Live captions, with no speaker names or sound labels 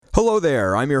Hello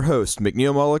there, I'm your host,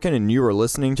 McNeil Mulliken, and you are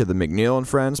listening to the McNeil and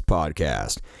Friends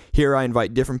podcast. Here I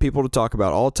invite different people to talk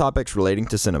about all topics relating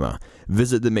to cinema.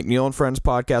 Visit the McNeil and Friends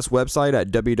podcast website at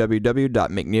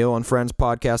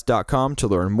www.mcneillandfriendspodcast.com to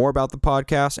learn more about the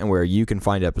podcast and where you can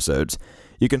find episodes.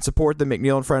 You can support the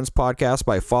McNeil and Friends podcast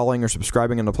by following or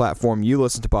subscribing on the platform you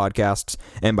listen to podcasts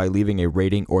and by leaving a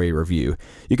rating or a review.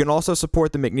 You can also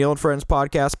support the McNeil and Friends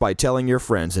podcast by telling your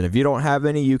friends, and if you don't have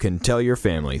any, you can tell your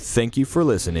family. Thank you for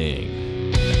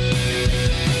listening.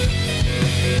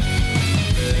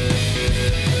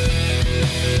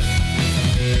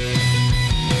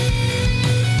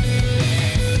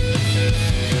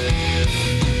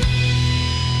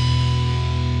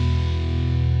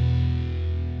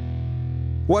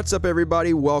 What's up,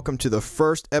 everybody? Welcome to the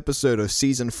first episode of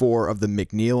Season 4 of the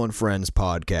McNeil and Friends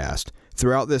podcast.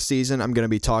 Throughout this season, I'm going to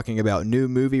be talking about new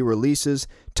movie releases,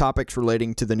 topics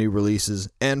relating to the new releases,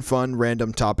 and fun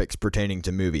random topics pertaining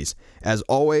to movies. As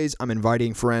always, I'm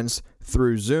inviting friends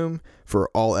through Zoom for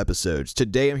all episodes.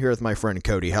 Today, I'm here with my friend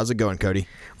Cody. How's it going, Cody?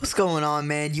 What's going on,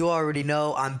 man? You already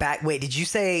know I'm back. Wait, did you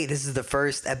say this is the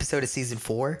first episode of Season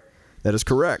 4? That is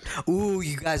correct. Ooh,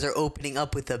 you guys are opening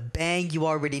up with a bang. You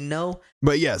already know.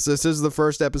 But yes, this is the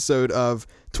first episode of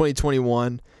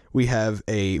 2021. We have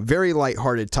a very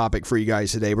lighthearted topic for you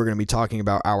guys today. We're going to be talking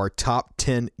about our top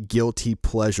 10 guilty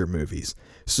pleasure movies.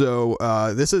 So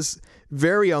this is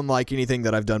very unlike anything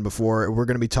that I've done before. We're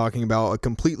going to be talking about a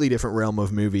completely different realm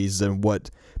of movies than what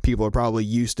people are probably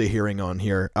used to hearing on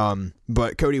here.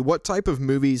 But Cody, what type of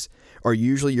movies are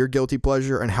usually your guilty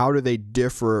pleasure, and how do they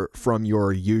differ from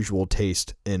your usual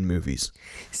taste in movies?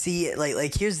 See,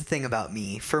 like here's the thing about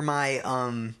me. For my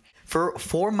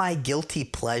for my guilty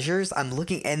pleasures, I'm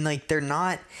looking, and like they're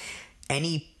not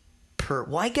any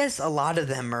well, I guess a lot of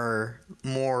them are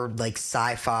more like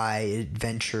sci-fi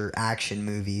adventure action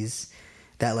movies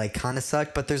that like kind of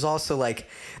suck, but there's also like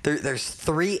there's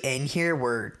three in here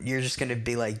where you're just gonna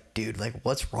be like, dude, like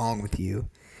what's wrong with you?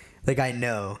 Like I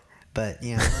know, but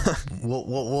you know,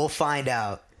 we'll find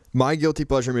out. My guilty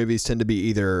pleasure movies tend to be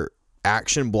either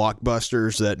action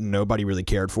blockbusters that nobody really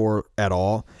cared for at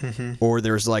all, or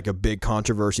there's like a big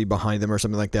controversy behind them or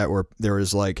something like that, where there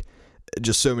is like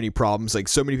just so many problems. Like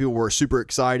so many people were super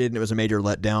excited and it was a major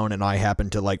letdown, and I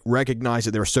happened to like recognize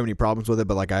that there were so many problems with it,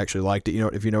 but like I actually liked it, you know,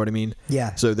 if you know what I mean.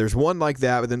 Yeah. So there's one like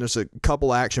that, but then there's a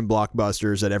couple action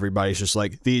blockbusters that everybody's just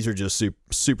like, these are just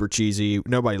super cheesy,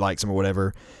 nobody likes them or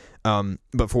whatever.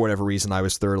 But for whatever reason, I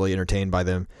was thoroughly entertained by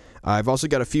them. I've also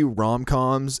got a few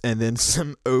rom-coms and then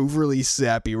some overly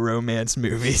sappy romance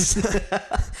movies.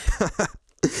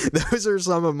 Those are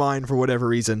some of mine for whatever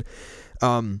reason.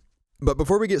 But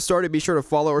before we get started, be sure to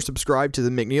follow or subscribe to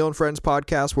the McNeil and Friends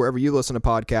podcast wherever you listen to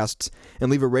podcasts, and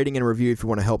leave a rating and review if you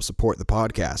want to help support the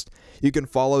podcast. You can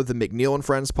follow the McNeil and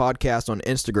Friends podcast on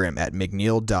Instagram at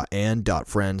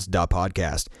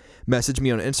mcneil.and.friends.podcast. Message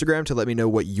me on Instagram to let me know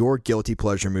what your guilty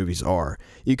pleasure movies are.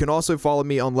 You can also follow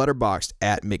me on Letterboxd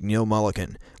at McNeil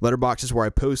Mulliken. Letterboxd is where I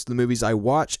post the movies I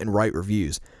watch and write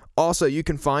reviews. Also, you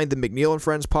can find the McNeil and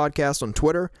Friends podcast on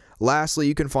Twitter. Lastly,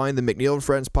 you can find the McNeil and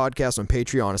Friends podcast on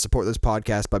Patreon and support this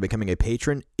podcast by becoming a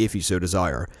patron if you so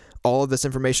desire. All of this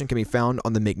information can be found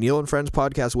on the McNeil and Friends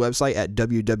podcast website at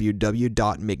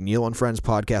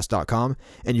www.mcneillandfriendspodcast.com,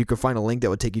 and you can find a link that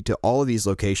would take you to all of these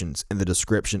locations in the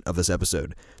description of this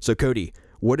episode. So, Cody,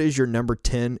 what is your number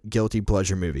 10 guilty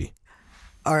pleasure movie?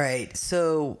 All right,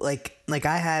 so like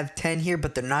I have 10 here,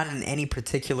 but they're not in any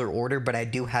particular order, but I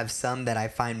do have some that I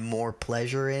find more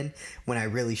pleasure in when I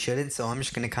really shouldn't, so I'm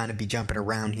just going to kind of be jumping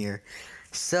around here.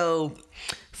 So,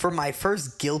 for my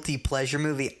first guilty pleasure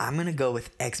movie, I'm going to go with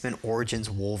X-Men Origins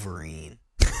Wolverine.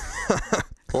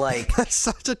 Like, that's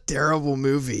such a terrible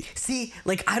movie. See,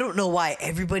 like, I don't know why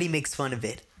everybody makes fun of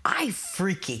it. I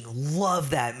freaking love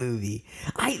that movie.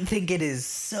 I think it is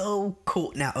so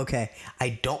cool. Now, okay,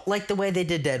 I don't like the way they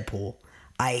did Deadpool.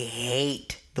 I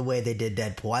hate the way they did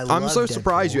Deadpool. I'm so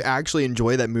surprised you actually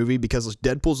enjoy that movie, because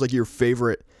Deadpool's like your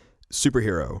favorite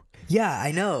superhero. Yeah,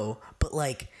 I know, but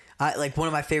like one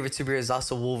of my favorite superheroes is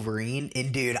also Wolverine,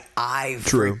 and dude, I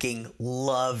freaking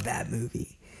love that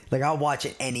movie. Like, I'll watch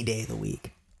it any day of the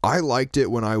week. I liked it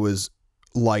when I was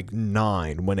like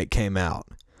 9 when it came out.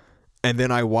 And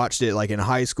then I watched it like in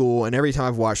high school, and every time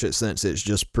I've watched it since, it's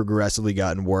just progressively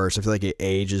gotten worse. I feel like it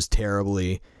ages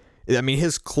terribly. I mean,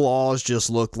 his claws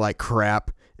just look like crap.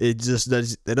 It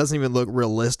doesn't even look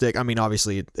realistic. I mean,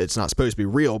 obviously it's not supposed to be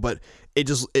real, but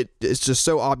it's just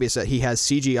so obvious that he has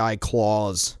CGI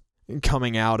claws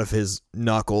coming out of his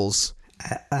knuckles.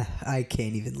 I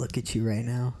can't even look at you right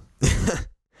now.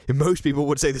 most people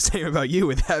would say the same about you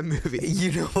with that movie.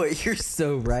 You know what? You're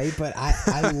so right, but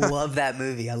I love that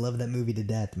movie. I love that movie to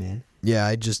death, man. Yeah,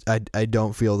 I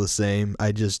don't feel the same.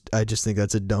 I just think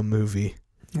that's a dumb movie.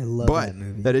 I love that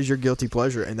movie. But that is your guilty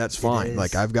pleasure, and that's fine.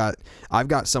 Like I've got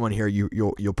someone here.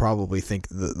 You'll probably think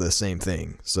the same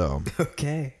thing. So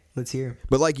okay, let's hear.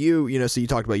 But like so you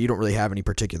talked about you don't really have any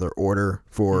particular order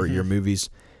for your movies.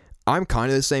 I'm kind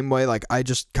of the same way. Like I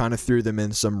just kind of threw them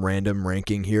in some random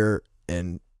ranking here,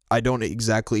 and I don't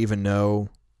exactly even know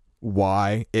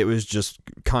why. It was just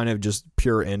kind of just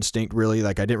pure instinct, really.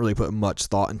 Like I didn't really put much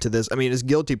thought into this. I mean, it's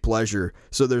guilty pleasure,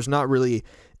 so there's not really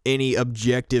any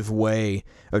objective way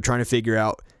of trying to figure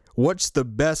out what's the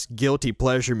best guilty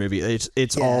pleasure movie.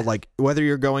 It's all like whether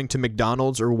you're going to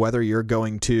McDonald's or whether you're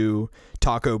going to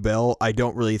Taco Bell, I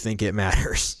don't really think it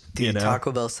matters. Dude,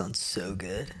 Taco Bell sounds so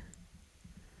good.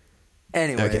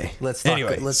 Anyway, okay. Let's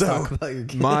talk about your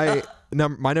game.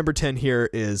 my number 10 here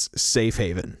is Safe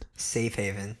Haven. Safe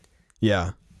Haven.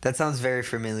 Yeah. That sounds very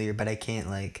familiar, but I can't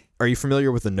Are you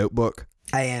familiar with The Notebook?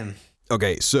 I am.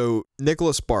 Okay, so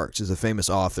Nicholas Sparks is a famous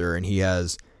author, and he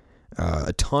has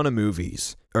a ton of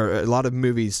movies, or a lot of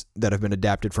movies that have been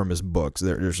adapted from his books.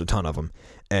 There's a ton of them,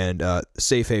 and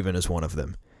Safe Haven is one of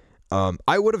them.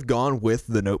 I would have gone with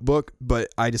The Notebook, but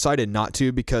I decided not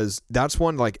to because that's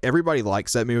one, like, everybody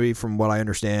likes that movie from what I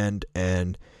understand,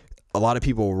 and a lot of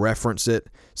people reference it,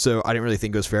 so I didn't really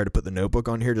think it was fair to put The Notebook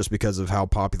on here just because of how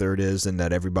popular it is and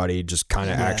that everybody just kind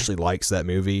of actually likes that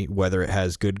movie, whether it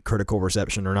has good critical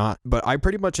reception or not. But I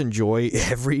pretty much enjoy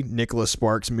every Nicholas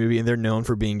Sparks movie, and they're known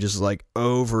for being just like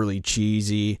overly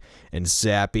cheesy and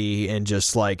sappy and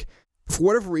just like, for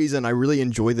whatever reason, I really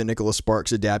enjoy the Nicholas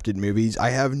Sparks adapted movies.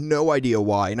 I have no idea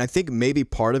why, and I think maybe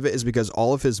part of it is because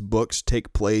all of his books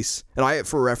take place, and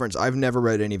for reference, I've never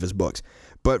read any of his books,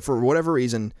 but for whatever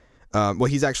reason,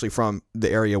 he's actually from the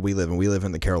area we live in. We live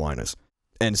in the Carolinas.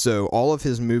 And so all of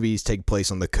his movies take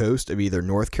place on the coast of either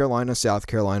North Carolina, South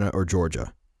Carolina, or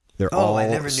Georgia. They're all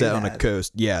set on the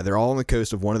coast. Yeah, they're all on the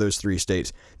coast of one of those three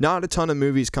states. Not a ton of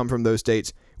movies come from those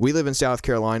states. We live in South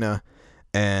Carolina,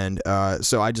 and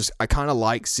so I kind of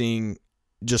like seeing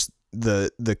just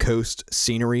the coast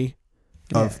scenery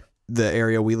of the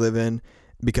area we live in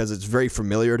because it's very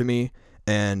familiar to me,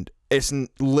 and it's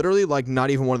literally like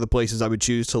not even one of the places I would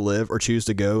choose to live or choose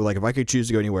to go. Like if I could choose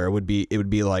to go anywhere, it would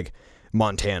be like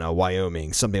Montana,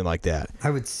 Wyoming, something like that. I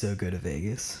would so go to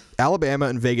Vegas. Alabama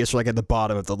and Vegas are like at the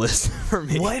bottom of the list for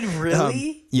me. What,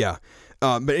 really? Yeah.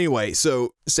 But anyway,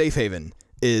 so Safe Haven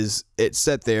it's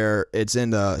set there. It's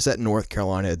set in North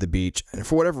Carolina at the beach. And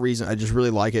for whatever reason, I just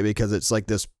really like it because it's like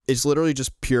this, it's literally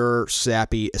just pure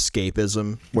sappy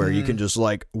escapism where you can just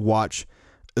like watch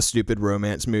a stupid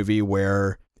romance movie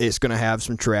where it's going to have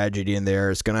some tragedy in there.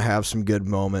 It's going to have some good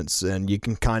moments, and you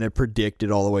can kind of predict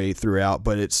it all the way throughout,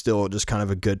 but it's still just kind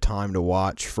of a good time to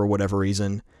watch for whatever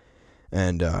reason.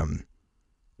 And,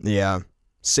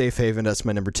 Safe Haven, that's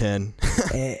my number 10.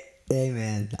 Hey,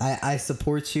 man, I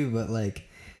support you, but, like,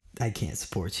 I can't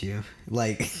support you.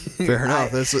 Like, fair enough.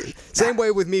 That's same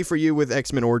way with me for you with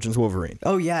X-Men Origins Wolverine.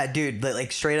 Oh, yeah, dude. But,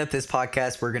 like, straight up this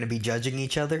podcast, we're going to be judging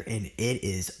each other, and it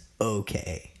is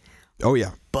okay. Oh,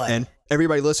 yeah. And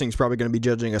everybody listening is probably going to be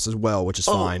judging us as well, which is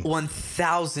fine.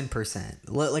 1,000%.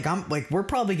 Like we're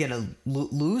probably going to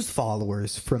lose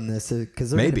followers from this because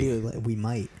they're going to be like, we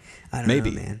might. I don't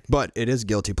know, man. But it is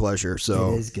guilty pleasure,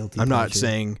 so it is guilty I'm pleasure. not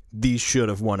saying these should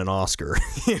have won an Oscar,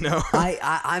 you know?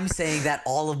 I'm saying that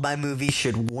all of my movies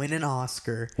should win an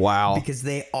Oscar. Wow. Because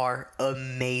they are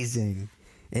amazing.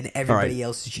 And everybody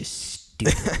else is just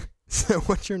stupid. So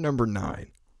what's your number 9?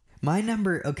 My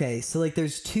number, okay, so like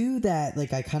there's two that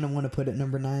like I kind of want to put at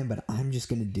number 9, but I'm just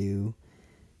going to do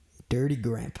Dirty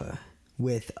Grandpa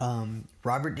with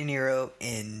Robert De Niro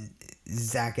and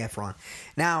Zac Efron.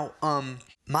 Now,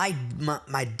 my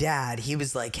dad, he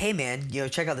was like, hey man,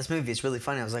 check out this movie. It's really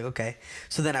funny. I was like, okay.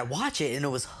 So then I watch it and it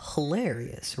was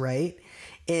hilarious, right?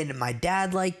 And my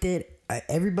dad liked it.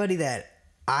 Everybody that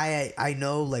I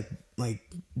know like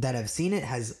that have seen it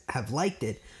have liked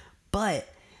it. But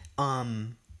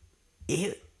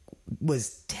it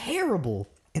was terrible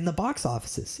in the box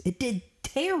offices. It did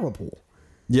terrible.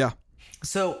 Yeah.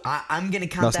 So I'm going to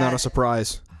count that. That's not a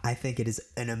surprise. I think it is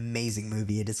an amazing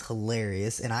movie. It is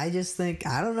hilarious. And I just think,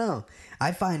 I don't know.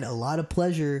 I find a lot of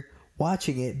pleasure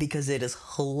watching it because it is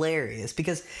hilarious.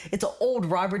 Because it's an old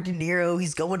Robert De Niro.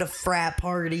 He's going to frat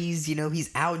parties.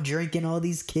 He's out drinking all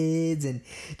these kids and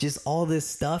just all this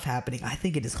stuff happening. I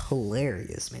think it is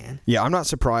hilarious, man. Yeah, I'm not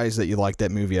surprised that you like that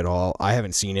movie at all. I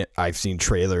haven't seen it. I've seen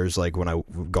trailers like when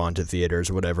I've gone to theaters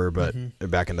or whatever, but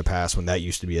back in the past when that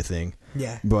used to be a thing.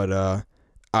 Yeah. But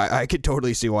I could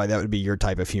totally see why that would be your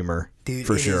type of humor. Dude,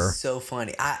 for it sure. is so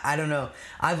funny. I don't know.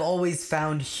 I've always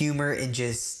found humor in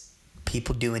just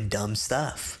people doing dumb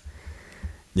stuff.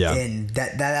 Yeah. And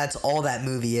that's all that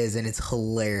movie is, and it's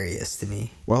hilarious to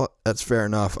me. Well, that's fair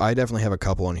enough. I definitely have a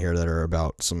couple in here that are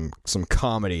about some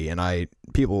comedy, and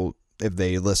people, if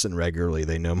they listen regularly,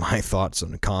 they know my thoughts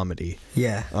on comedy.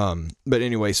 Yeah. But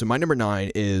anyway, so my number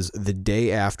 9 is The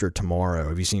Day After Tomorrow.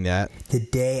 Have you seen that? The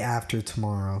Day After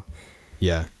Tomorrow.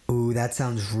 Yeah. Ooh, that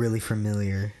sounds really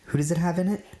familiar. Who does it have in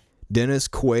it? Dennis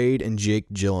Quaid and Jake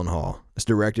Gyllenhaal. It's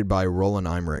directed by Roland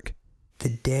Emmerich. The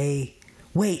Day...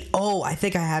 Wait, I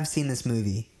think I have seen this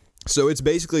movie. So it's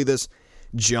basically this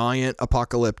giant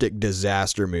apocalyptic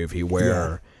disaster movie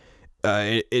where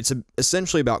it's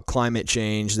essentially about climate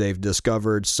change. They've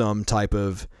discovered some type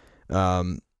of...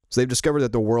 so they've discovered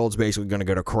that the world's basically going to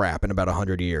go to crap in about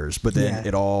 100 years, but then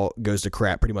it all goes to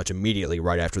crap pretty much immediately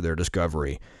right after their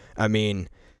discovery. I mean,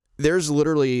 there's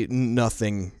literally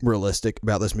nothing realistic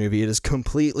about this movie. It is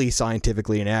completely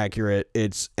scientifically inaccurate.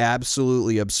 It's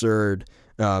absolutely absurd.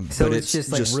 So but it's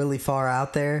just like really far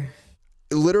out there?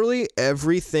 Literally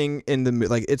everything in the...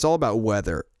 Like, it's all about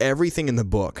weather. Everything in the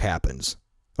book happens.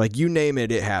 Like, you name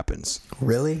it, it happens.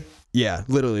 Really? Yeah,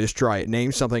 literally, just try it.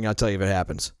 Name something, I'll tell you if it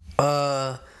happens.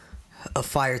 A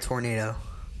fire tornado.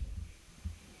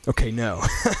 Okay, no.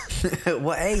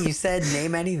 Well, hey, you said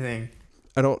name anything.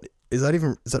 I don't... Is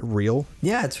that real?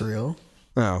 Yeah, it's real.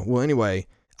 Oh, well, anyway,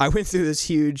 I went through this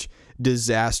huge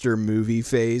disaster movie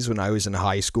phase when I was in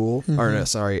high school. Mm-hmm. Or, no,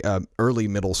 sorry, early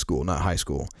middle school, not high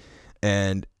school.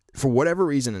 And for whatever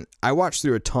reason, I watched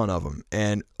through a ton of them,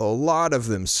 and a lot of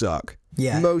them suck.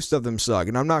 Yeah. Most of them suck.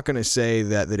 And I'm not going to say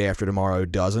that The Day After Tomorrow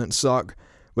doesn't suck,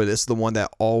 but it's the one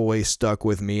that always stuck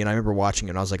with me. And I remember watching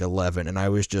it when I was like 11, and I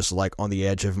was just like on the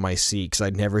edge of my seat because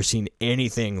I'd never seen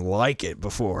anything like it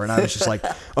before. And I was just like,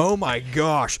 oh my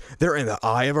gosh, they're in the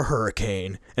eye of a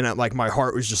hurricane. And my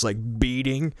heart was just like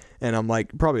beating. And I'm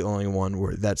like, probably the only one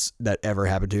where that ever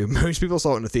happened to. Most people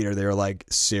saw it in the theater. They were like,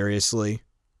 seriously?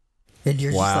 And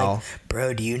you're just like,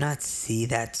 bro, do you not see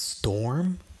that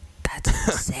storm? That's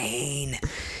insane.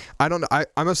 I don't know.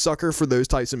 I'm a sucker for those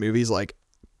types of movies. Like,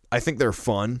 I think they're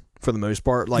fun for the most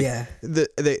part. Like,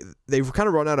 they've kind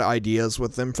of run out of ideas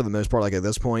with them for the most part, like at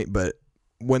this point. But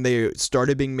when they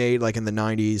started being made, like in the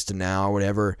 90s to now or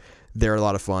whatever, they're a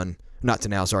lot of fun. Not to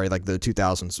now, sorry, like the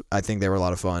 2000s. I think they were a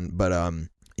lot of fun. But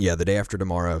yeah, The Day After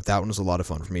Tomorrow, that one was a lot of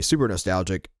fun for me. Super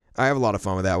nostalgic. I have a lot of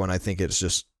fun with that one. I think it's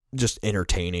just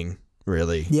entertaining,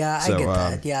 really. Yeah, I get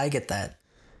that. Yeah, I get that.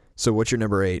 So what's your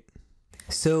number 8?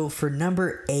 So for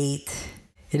number 8,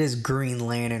 it is Green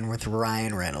Lantern with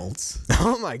Ryan Reynolds.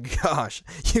 Oh my gosh.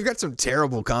 You've got some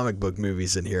terrible comic book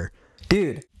movies in here.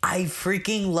 Dude, I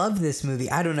freaking love this movie.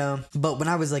 I don't know. But when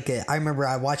I was like I remember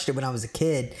I watched it when I was a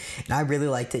kid, and I really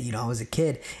liked it. You know, I was a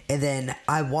kid. And then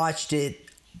I watched it.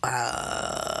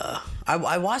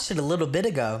 I watched it a little bit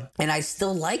ago, and I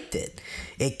still liked it.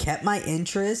 It kept my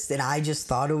interest, and I just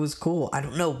thought it was cool. I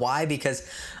don't know why, because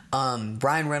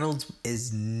Ryan Reynolds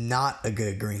is not a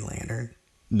good Green Lantern.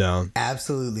 No.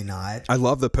 Absolutely not. I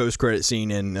love the post-credit scene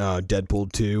in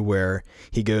Deadpool 2 where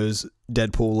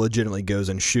Deadpool legitimately goes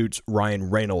and shoots Ryan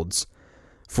Reynolds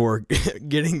for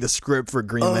getting the script for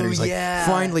Green Lantern. He's like,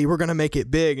 finally, we're going to make it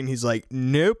big. And he's like,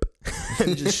 nope.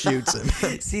 And just shoots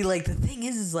him. See, like, the thing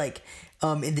is like,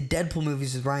 in the Deadpool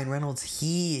movies with Ryan Reynolds,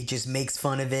 he just makes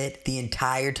fun of it the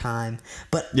entire time.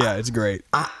 But yeah, it's great.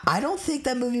 I don't think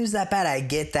that movie was that bad. I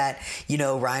get that, you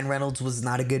know, Ryan Reynolds was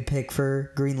not a good pick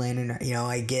for Green Lantern. You know,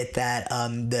 I get that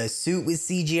the suit was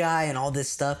CGI and all this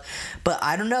stuff. But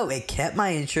I don't know. It kept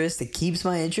my interest. It keeps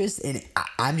my interest. And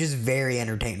I'm just very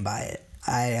entertained by it.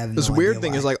 I have no idea. This weird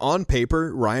thing is, like, on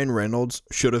paper, Ryan Reynolds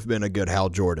should have been a good Hal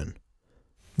Jordan.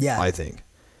 Yeah. I think.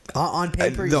 On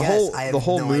paper, the yes.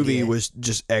 whole movie idea. was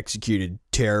just executed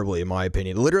terribly, in my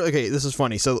opinion. Literally, okay, this is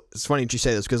funny. So it's funny that you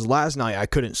say this because last night I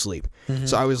couldn't sleep. Mm-hmm.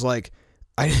 So I was like,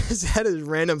 I just had a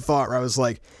random thought where I was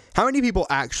like, how many people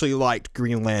actually liked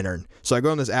Green Lantern? So I go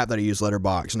on this app that I use,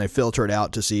 Letterboxd, and I filter it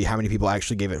out to see how many people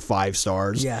actually gave it 5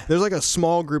 stars. Yeah. There's like a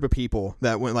small group of people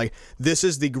that went like, this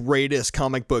is the greatest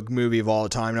comic book movie of all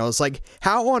time. And I was like,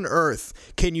 how on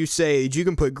earth can you say that you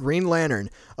can put Green Lantern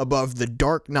above The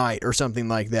Dark Knight or something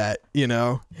like that, you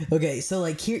know? Okay, so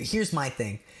like here's my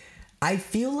thing. I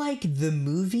feel like the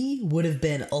movie would have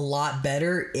been a lot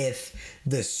better if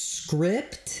the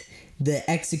script, the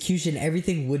execution,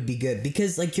 everything would be good.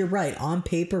 Because, like, you're right. On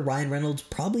paper, Ryan Reynolds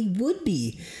probably would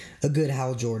be a good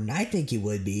Hal Jordan. I think he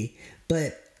would be.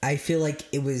 But I feel like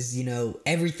it was, you know,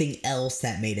 everything else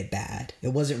that made it bad. It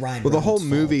wasn't Ryan Reynolds' Well, the whole fault.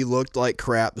 movie looked like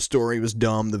crap. The story was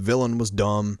dumb. The villain was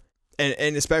dumb.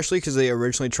 And especially because they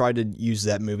originally tried to use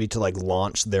that movie to like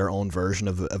launch their own version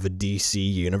of a DC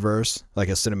universe, like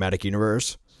a cinematic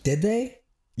universe. Did they?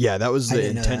 Yeah, that was the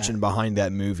intention behind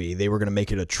that movie. They were going to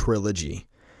make it a trilogy,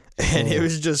 and it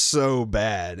was just so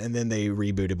bad. And then they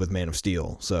rebooted with Man of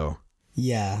Steel. So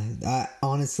yeah,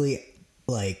 honestly,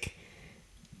 like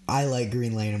I like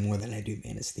Green Lantern more than I do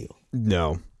Man of Steel.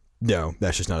 No,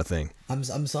 that's just not a thing.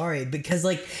 I'm sorry, because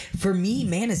like for me,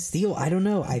 Man of Steel, I don't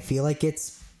know. I feel like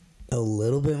it's a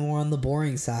little bit more on the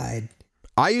boring side.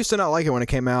 I used to not like it when it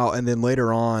came out, and then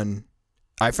later on,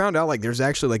 I found out like there's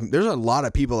a lot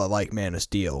of people that like Man of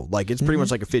Steel. Like it's pretty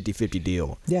much like a 50-50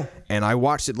 deal. Yeah. And I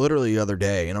watched it literally the other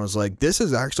day, and I was like, this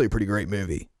is actually a pretty great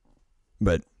movie.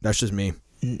 But that's just me.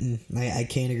 I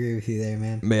can't agree with you there,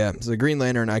 man. But yeah, so Green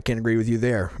Lantern, I can't agree with you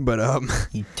there. But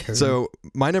so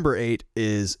my number 8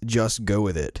 is Just Go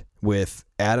With It, with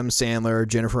Adam Sandler,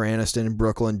 Jennifer Aniston,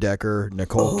 Brooklyn Decker,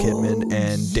 Nicole Kidman,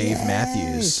 and Dave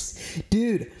Matthews.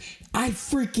 Dude, I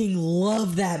freaking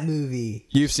love that movie.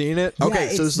 You've seen it? Okay,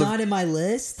 yeah, so it's not in my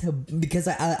list because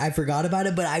I forgot about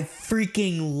it, but I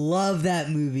freaking love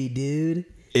that movie, dude.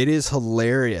 It is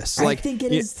hilarious. I think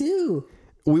it is too.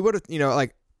 We would have,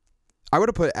 I would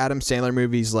have put Adam Sandler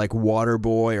movies like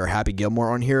Waterboy or Happy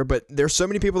Gilmore on here, but there's so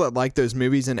many people that like those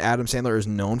movies, and Adam Sandler is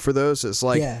known for those. It's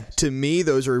like, to me,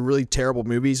 those are really terrible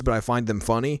movies, but I find them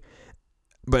funny.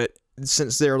 But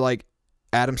since they're like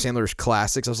Adam Sandler's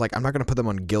classics, I was like, I'm not going to put them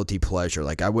on guilty pleasure.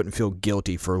 Like, I wouldn't feel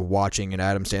guilty for watching an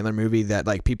Adam Sandler movie that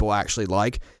like people actually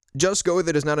like. Just Go With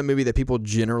It is not a movie that people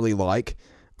generally like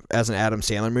as an Adam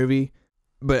Sandler movie.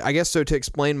 But I guess so to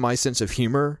explain my sense of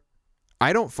humor,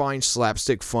 I don't find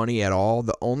slapstick funny at all.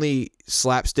 The only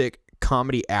slapstick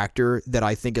comedy actor that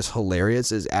I think is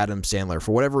hilarious is Adam Sandler.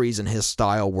 For whatever reason, his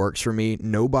style works for me.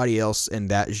 Nobody else in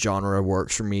that genre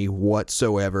works for me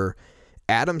whatsoever.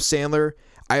 Adam Sandler,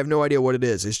 I have no idea what it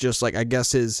is. It's just like, I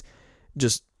guess his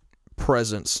just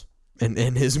presence in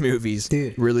his movies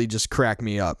really just crack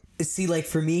me up. See, like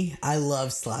for me, I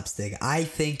love slapstick. I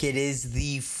think it is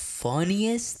the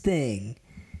funniest thing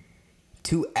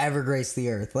to ever grace the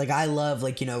earth. Like I love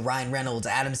Ryan Reynolds,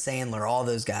 Adam Sandler, all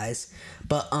those guys.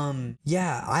 But I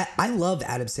love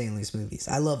Adam Sandler's movies.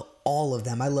 I love all of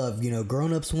them. I love,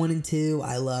 Grown Ups 1 and 2.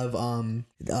 I love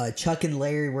Chuck and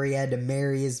Larry, where he had to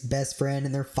marry his best friend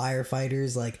and they're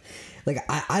firefighters.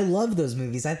 I love those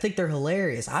movies. I think they're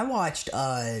hilarious. I watched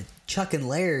Chuck and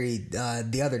Larry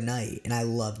the other night and I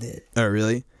loved it. Oh,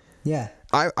 really? Yeah.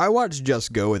 I watched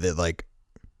Just Go With It like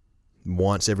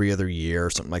once every other year or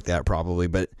something like that probably,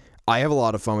 but I have a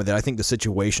lot of fun with it. I think the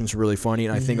situation's really funny,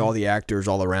 and I think all the actors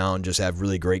all around just have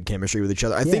really great chemistry with each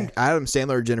other. I think Adam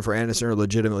Sandler and Jennifer Aniston are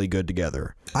legitimately good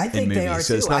together. I think movies, they are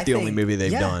so too. It's not the only movie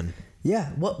they've done.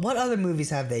 Yeah. What other movies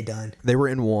have they done? They were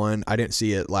in one. I didn't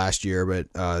see it last year,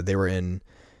 but they were in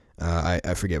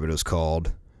I forget what it was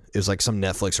called. It was like some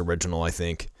Netflix original, I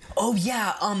think. Oh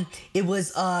yeah, it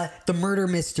was The Murder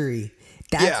Mystery.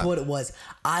 That's what it was.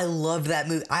 I loved that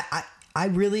movie. I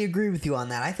really agree with you on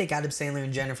that. I think Adam Sandler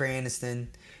and Jennifer Aniston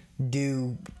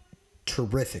do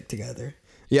terrific together.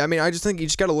 Yeah, I mean, I just think you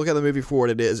just got to look at the movie for what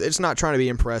it is. It's not trying to be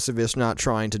impressive. It's not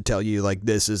trying to tell you like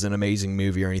this is an amazing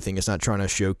movie or anything. It's not trying to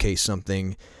showcase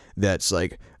something that's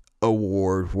like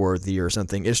award worthy or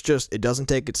something. It's just, it doesn't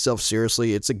take itself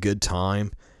seriously. It's a good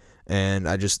time. And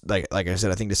I just, like I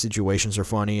said, I think the situations are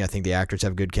funny. I think the actors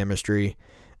have good chemistry.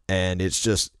 And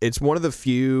it's one of the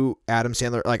few Adam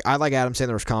Sandler, like I like Adam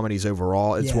Sandler's comedies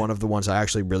overall. It's one of the ones I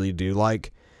actually really do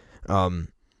like. And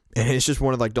it's just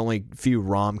one of like the only few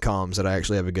rom-coms that I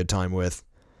actually have a good time with.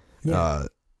 Yeah.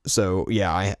 So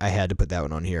yeah, I had to put that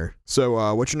one on here.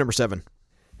 So what's your number 7?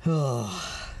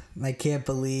 Oh, I can't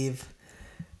believe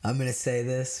I'm going to say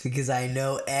this because I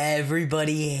know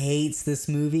everybody hates this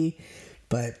movie,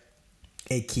 but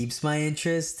it keeps my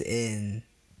interest and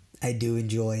I do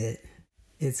enjoy it.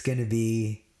 It's going to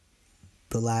be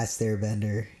The Last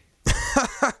Airbender.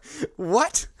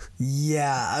 What?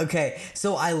 Yeah, okay.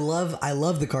 So I love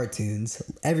the cartoons.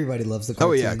 Everybody loves the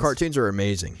cartoons. Oh yeah, cartoons are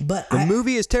amazing. But the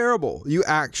movie is terrible. You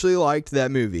actually liked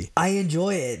that movie. I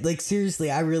enjoy it. Like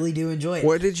seriously, I really do enjoy it.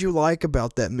 What did you like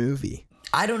about that movie?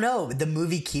 I don't know. The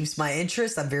movie keeps my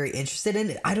interest. I'm very interested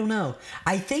in it. I don't know.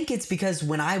 I think it's because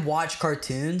when I watch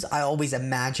cartoons, I always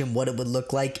imagine what it would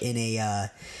look like in a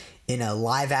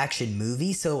live action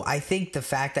movie. So I think the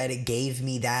fact that it gave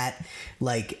me that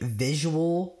like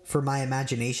visual for my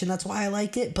imagination, that's why I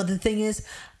like it. But the thing is,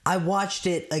 I watched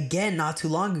it again not too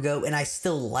long ago and I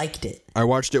still liked it. I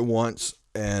watched it once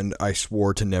and I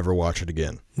swore to never watch it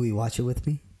again. Will you watch it with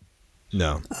me?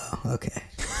 No. Oh, okay.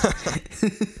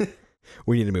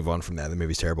 We need to move on from that. The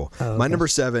movie's terrible. Oh, okay. My number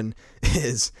 7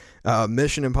 is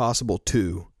Mission Impossible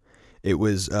 2. It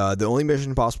was the only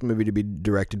Mission Impossible movie to be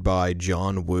directed by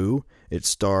John Woo. It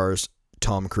stars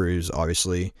Tom Cruise,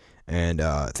 obviously, and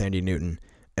Thandie Newton.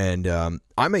 And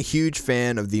I'm a huge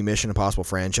fan of the Mission Impossible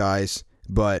franchise,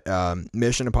 but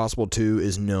Mission Impossible 2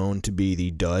 is known to be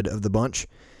the dud of the bunch.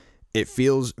 It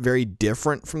feels very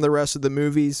different from the rest of the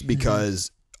movies because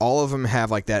all of them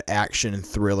have like that action and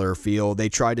thriller feel. They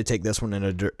tried to take this one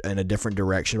in a different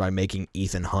direction by making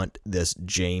Ethan Hunt this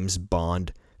James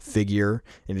Bond figure,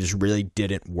 and it just really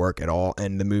didn't work at all.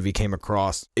 And the movie came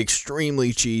across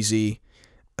extremely cheesy,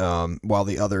 while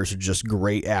the others are just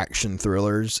great action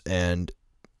thrillers. And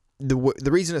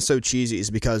the reason it's so cheesy is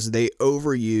because they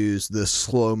overuse the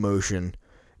slow motion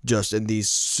just in these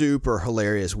super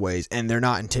hilarious ways, and they're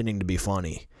not intending to be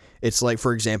funny. It's like,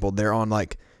 for example, they're on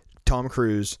like Tom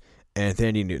Cruise and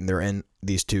Thandie Newton. They're in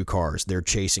these two cars. They're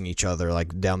chasing each other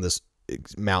like down this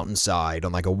mountainside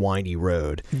on like a windy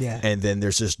road. Yeah. And then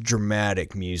there's this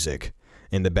dramatic music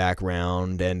in the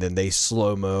background, and then they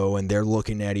slow-mo, and they're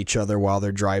looking at each other while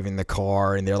they're driving the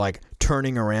car, and they're like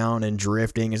turning around and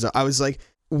drifting. And so I was like,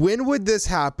 when would this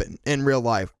happen in real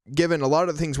life? Given a lot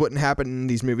of things wouldn't happen in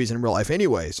these movies in real life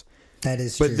anyways. That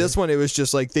is true. But this one, it was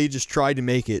just like they just tried to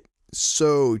make it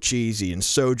so cheesy and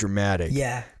so dramatic.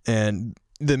 Yeah. And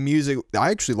the music,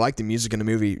 I actually like the music in the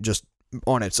movie just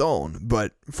on its own,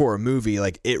 but for a movie,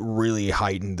 like, it really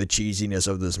heightened the cheesiness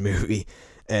of this movie.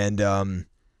 And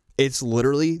it's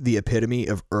literally the epitome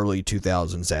of early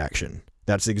 2000s action.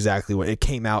 That's exactly what it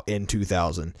came out in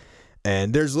 2000.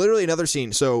 And there's literally another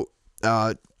scene. So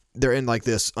they're in like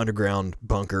this underground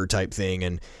bunker type thing,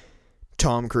 and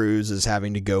Tom Cruise is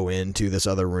having to go into this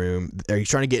other room. He's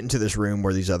trying to get into this room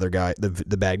where these other guys,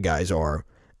 the bad guys, are,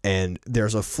 and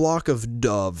there's a flock of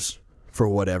doves for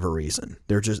whatever reason.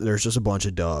 There's just a bunch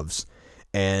of doves,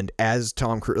 and as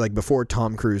Tom Cruise, like before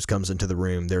Tom Cruise comes into the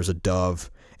room, there's a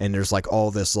dove, and there's like all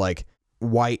this like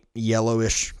white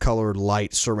yellowish colored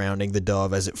light surrounding the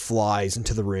dove as it flies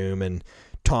into the room, and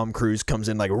Tom Cruise comes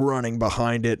in like running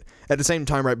behind it. At the same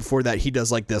time, right before that, he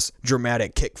does like this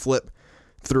dramatic kick flip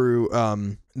through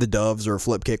the doves, or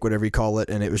flip kick, whatever you call it.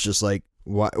 And it was just like,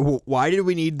 why did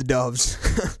we need the doves?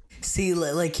 See,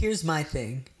 like, here's my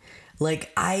thing.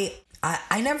 Like, I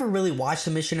never really watched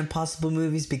the Mission Impossible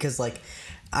movies because, like,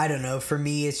 I don't know. For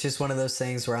me, it's just one of those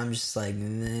things where I'm just like,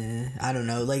 I don't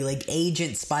know. Like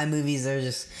agent spy movies, they're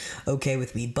just okay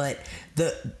with me. But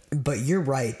you're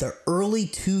right. The early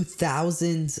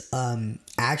 2000s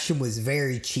action was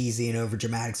very cheesy and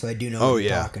overdramatic. So I do know what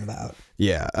you're talking about.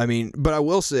 Yeah, I mean, but I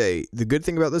will say the good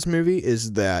thing about this movie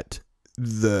is that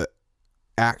the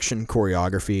action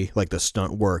choreography, like the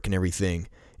stunt work and everything,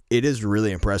 it is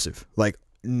really impressive. Like,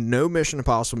 no Mission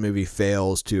Impossible movie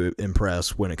fails to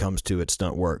impress when it comes to its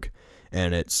stunt work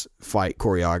and its fight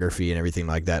choreography and everything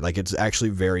like that. Like, it's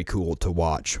actually very cool to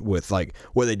watch with like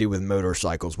what they do with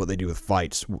motorcycles, what they do with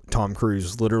fights. Tom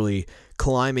Cruise literally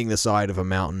climbing the side of a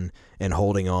mountain and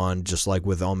holding on just like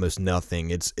with almost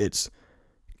nothing. It's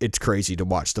crazy to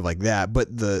watch stuff like that, but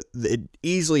it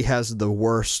easily has the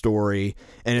worst story,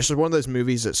 and it's just one of those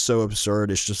movies that's so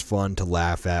absurd it's just fun to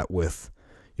laugh at with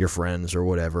your friends or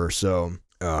whatever. So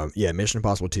yeah, Mission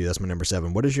Impossible 2, that's my number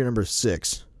 7. What is your number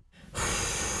 6?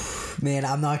 Man,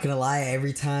 I'm not gonna lie,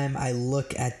 every time I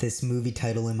look at this movie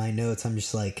title in my notes, I'm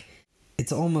just like,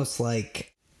 it's almost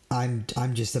like I'm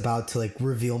just about to like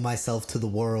reveal myself to the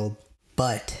world.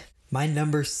 But my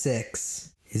number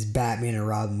 6 is Batman and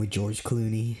Robin with George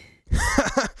Clooney.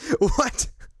 What?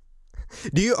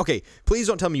 Okay, please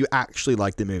don't tell me you actually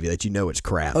like the movie, that you know it's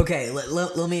crap. Okay,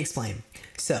 let me explain.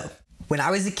 So, when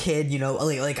I was a kid, you know,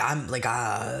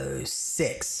 I'm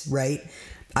 6, right?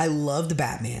 I loved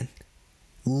Batman.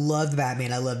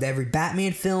 I loved every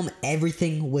Batman film.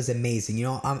 Everything was amazing. You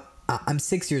know, I'm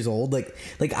 6 years old. Like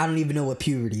I don't even know what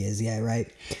puberty is yet,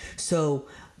 right? So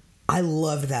I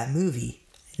loved that movie.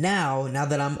 Now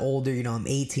that I'm older, you know, I'm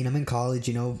 18, I'm in college,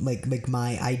 you know, like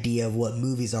my idea of what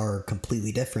movies are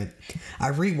completely different.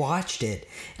 I rewatched it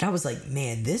and I was like,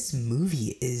 man, this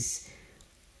movie is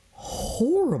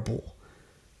horrible.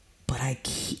 But I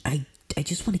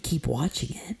just want to keep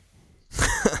watching it.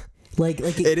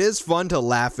 It is fun to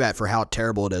laugh at for how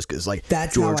terrible it is, because like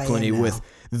that's George Clooney with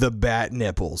the bat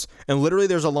nipples, and literally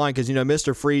there's a line, because you know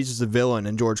Mr. Freeze is the villain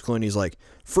and George Clooney's like,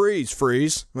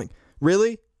 freeze. I'm like,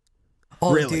 really?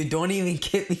 Oh, really? Dude, don't even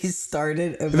get me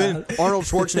started about... Then Arnold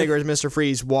Schwarzenegger as Mr.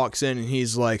 Freeze walks in and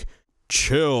he's like,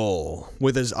 chill,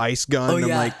 with his ice gun. Oh, I'm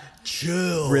yeah. like,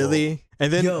 chill. Really?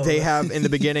 And then they have, in the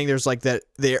beginning, there's like that,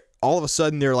 all of a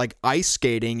sudden they're like ice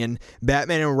skating and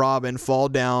Batman and Robin fall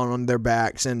down on their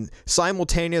backs and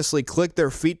simultaneously click their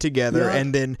feet together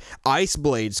and then ice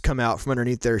blades come out from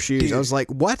underneath their shoes. Dude, I was like,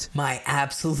 what? My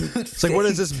absolute It's like, what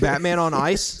is this, Batman on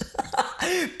ice?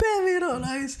 Batman on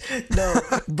ice. No,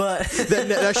 but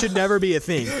that should never be a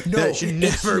thing. No, that should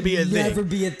never be a thing. Never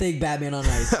be a thing, Batman on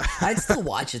ice. I'd still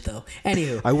watch it though.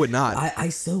 Anywho. I would not. I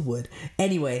so would.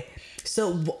 Anyway,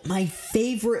 so my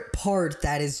favorite part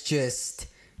that is just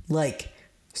like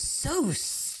so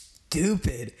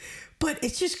stupid, but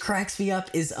it just cracks me up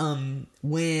is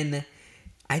when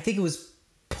I think it was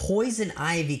Poison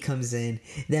Ivy comes in,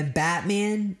 then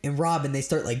Batman and Robin, they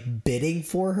start like bidding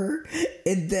for her,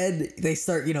 and then they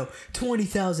start,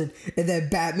 20,000, and then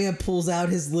Batman pulls out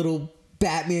his little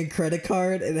Batman credit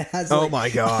card and it has oh my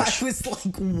gosh. I was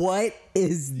like, what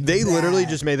is they that? Literally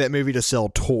just made that movie to sell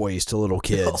toys to little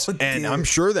kids. And I'm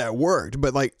sure that worked,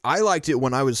 but like I liked it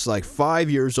when I was like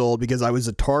 5 years old because I was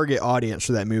a target audience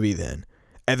for that movie then.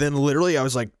 And then literally I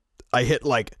was like, I hit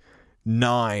like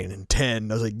 9 and 10.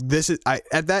 I was like,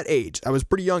 at that age, I was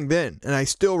pretty young then, and I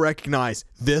still recognize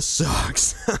this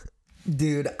sucks.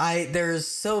 Dude, there's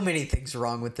so many things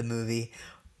wrong with the movie,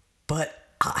 but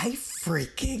I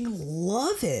freaking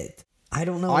love it. I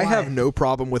don't know why. I have no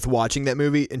problem with watching that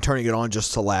movie and turning it on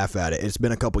just to laugh at it. It's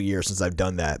been a couple years since I've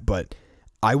done that, but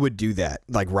I would do that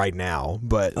like right now.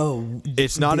 But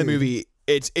it's not a movie.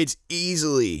 It's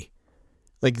easily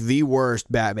like the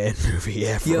worst Batman movie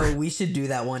ever. Yo, we should do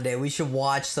that one day. We should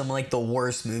watch some like the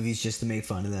worst movies just to make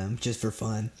fun of them, just for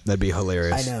fun. That'd be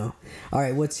hilarious. I know. All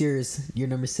right, what's yours? Your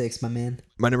number 6, my man.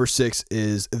 My number 6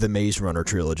 is the Maze Runner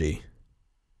trilogy.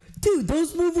 Dude,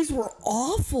 those movies were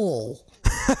awful.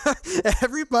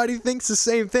 Everybody thinks the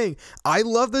same thing. I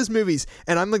love those movies,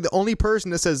 and I'm like the only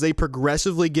person that says they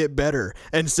progressively get better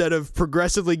instead of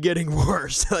progressively getting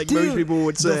worse, like Dude, most people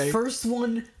would say. The first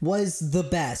one was the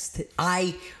best.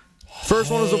 First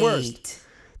one was the worst.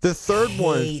 The third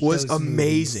one was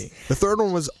amazing. Movies. The third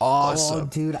one was awesome. Oh,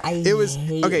 dude, I hate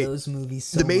those movies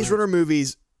so much. The Maze Runner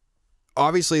movies,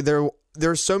 obviously, there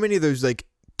are so many of those like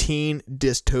teen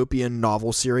dystopian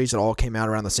novel series that all came out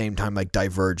around the same time, like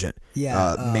Divergent, Maze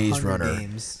Hunger Runner,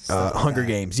 Games, Hunger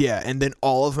Games, and then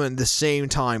all of them at the same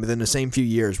time, within the same few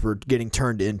years, were getting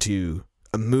turned into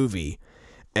a movie,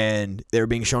 and they were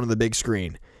being shown on the big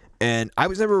screen. And I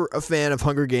was never a fan of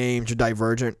Hunger Games or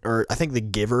Divergent, or I think The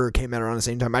Giver came out around the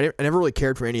same time. I never really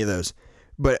cared for any of those.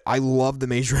 But I love the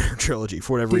Maze Runner trilogy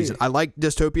for whatever reason. I like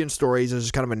dystopian stories. It's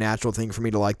just kind of a natural thing for me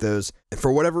to like those. And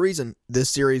for whatever reason, this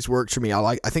series works for me.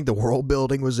 I think the world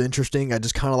building was interesting. I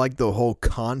just kind of like the whole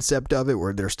concept of it,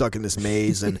 where they're stuck in this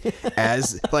maze, and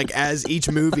as each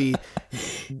movie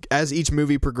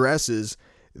progresses,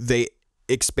 they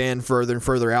expand further and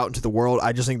further out into the world.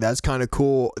 I just think that's kind of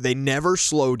cool. They never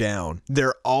slow down.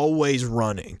 They're always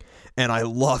running, and I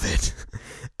love it.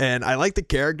 And I like the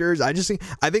characters. I think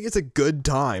it's a good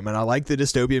time, and I like the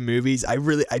dystopian movies.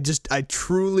 I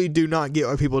truly do not get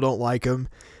why people don't like them.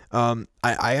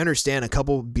 I understand a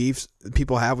couple beefs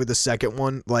people have with the second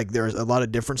one. Like, there's a lot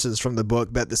of differences from the book,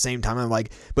 but at the same time, I'm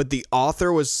like, but the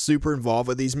author was super involved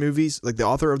with these movies. Like, the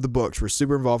author of the books were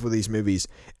super involved with these movies,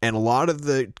 and a lot of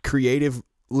the creative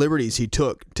liberties he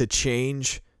took to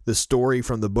change the story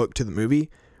from the book to the movie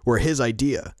were his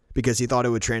idea, because he thought it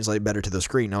would translate better to the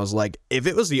screen. I was like, if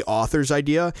it was the author's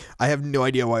idea, I have no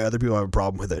idea why other people have a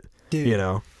problem with it. Dude,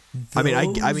 I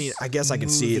mean, I guess I can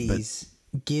see it,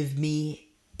 but give me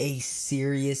a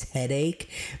serious headache,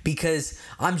 because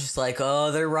I'm just like,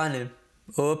 oh, they're running.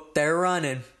 Oh, they're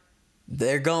running.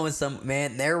 They're going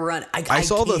they're running. I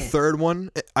saw the third one.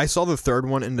 I saw the third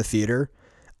one in the theater.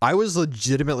 I was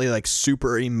legitimately like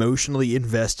super emotionally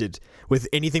invested with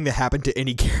anything that happened to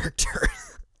any character.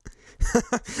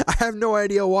 I have no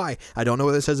idea why. I don't know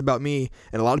what this says about me,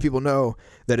 and a lot of people know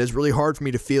that it's really hard for me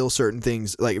to feel certain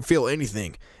things, like feel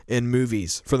anything in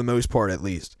movies, for the most part at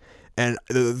least. And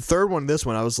the third one, this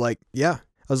one, I was like,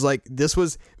 this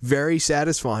was very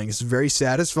satisfying. It's a very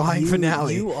satisfying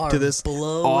finale to this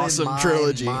awesome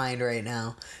trilogy. Mind right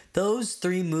now. Those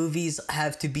 3 movies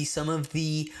have to be some of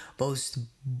the most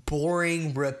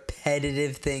boring,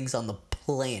 repetitive things on the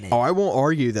planet. Oh, I won't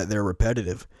argue that they're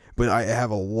repetitive, but I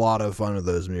have a lot of fun with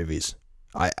those movies.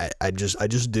 I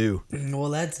just do. Well,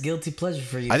 that's guilty pleasure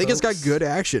for you. I think it's got good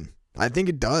action. I think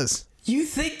it does. You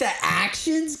think the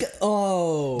action's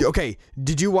okay?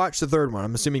 Did you watch the third one?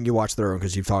 I'm assuming you watched the third one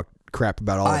because you've talked crap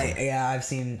about all of them. Yeah, I've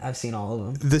seen all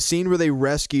of them. The scene where they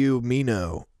rescue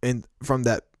Mino from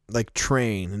that like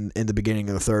train in the beginning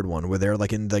of the third one where they're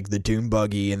like in like the dune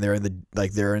buggy and they're in the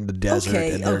desert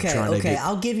and they're trying to get...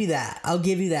 I'll give you that.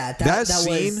 That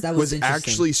scene was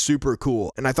actually super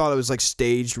cool, and I thought it was like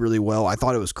staged really well. I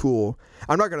thought it was cool.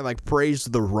 I'm not gonna like praise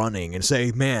the running and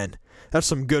say, man, that's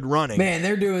some good running. Man,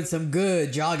 they're doing some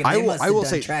good jogging. They must have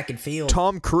done track and field.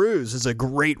 Tom Cruise is a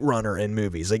great runner in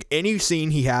movies. Like any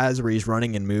scene he has where he's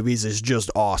running in movies is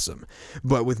just awesome.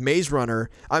 But with Maze Runner,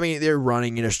 I mean, they're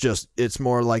running and it's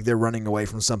more like they're running away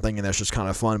from something and that's just kind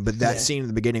of fun. But that scene in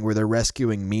the beginning where they're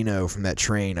rescuing Mino from that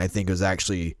train, I think was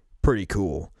actually pretty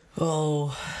cool.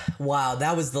 Oh, wow.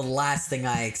 That was the last thing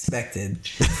I expected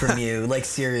from you. Like,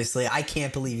 seriously, I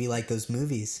can't believe you like those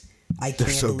movies. I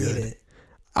can't believe it.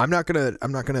 I'm not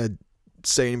gonna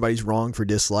say anybody's wrong for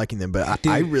disliking them, but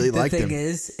I really like them. The thing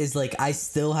is like I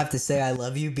still have to say I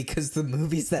love you because the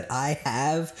movies that I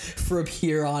have from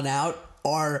here on out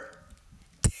are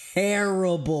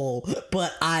terrible,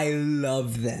 but I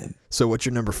love them. So what's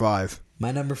your number 5?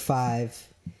 My number 5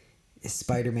 is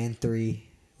Spider-Man 3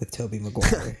 with Tobey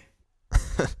Maguire.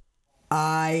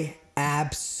 I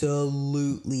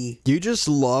absolutely... You just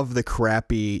love the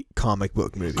crappy comic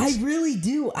book movies. I really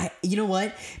do. You know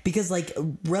what? Because like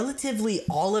relatively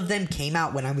all of them came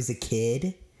out when I was a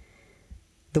kid.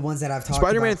 The ones that I've talked about.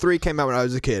 Spider-Man 3 came out when I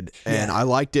was a kid, and I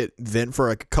liked it then for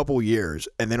like a couple years,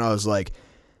 and then I was like,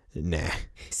 nah.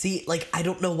 See, like I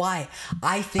don't know why.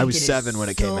 I think I was 7 when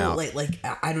it came out. Like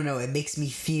I don't know. It makes me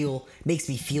feel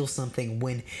something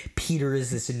when Peter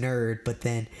is this nerd, but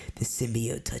then the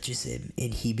symbiote touches him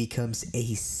and he becomes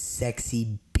a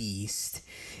sexy beast.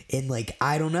 And like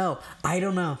I don't know.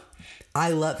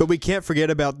 But we can't forget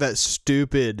about that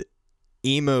stupid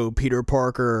emo Peter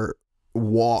Parker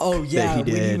walk. Oh yeah, that he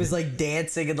did. When he was like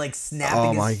dancing and like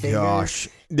snapping his fingers. Oh my gosh,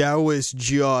 that was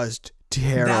just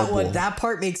terrible. That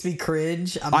part makes me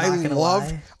cringe. I'm not gonna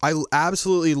lie. I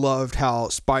absolutely loved how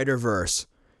Spider-Verse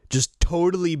just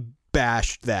totally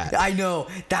bashed that. I know,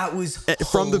 that was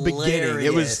from the beginning.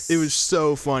 It was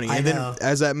so funny. And then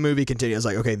as that movie continued, I was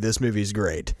like, okay, this movie's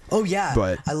great. Oh yeah,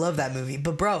 but I love that movie.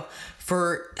 But bro,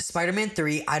 for Spider-Man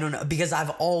 3, I don't know, because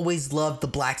I've always loved the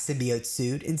black symbiote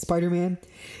suit in Spider-Man.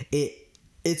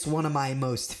 It's one of my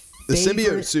most favorite. The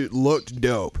symbiote suit looked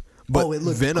dope. But it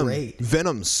looked great.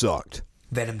 Venom sucked.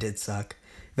 Venom did suck.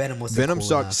 Venom cool sucked.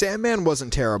 Enough. Sandman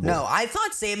wasn't terrible. No, I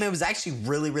thought Sandman was actually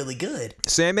really, really good.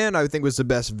 Sandman, I think, was the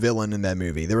best villain in that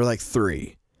movie. There were like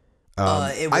 3.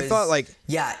 I thought like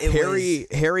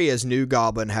Harry as New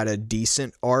Goblin had a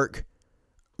decent arc.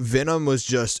 Venom was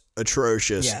just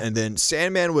atrocious, and then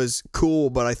Sandman was cool,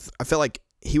 but I felt like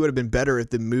he would have been better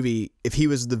if he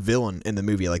was the villain in the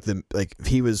movie, if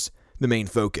he was the main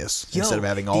focus instead of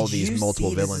having all these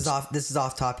multiple villains. This is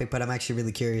off topic, but I'm actually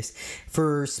really curious.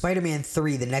 For Spider-Man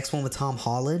 3, the next one with Tom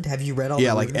Holland, have you read all the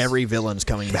rumors? Like every villain's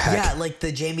coming back. Yeah, like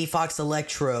the Jamie Foxx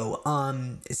Electro,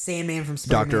 Sandman from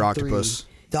Spider-Man Dr. Octopus.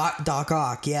 3. Doc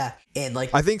Ock, yeah. And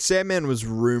like I think Sandman was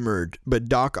rumored, but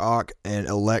Doc Ock and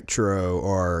Electro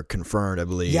are confirmed, I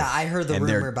believe. Yeah, I heard the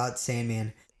rumor about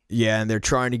Sandman. Yeah, and they're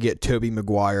trying to get Tobey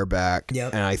Maguire back.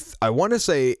 Yep. And I want to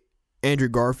say Andrew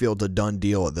Garfield's a done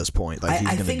deal at this point. Like he's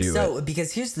going to do it. I think so,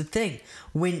 because here's the thing.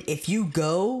 if you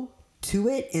go to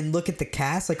it and look at the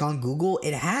cast, like on Google,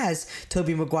 it has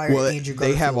Tobey Maguire and Andrew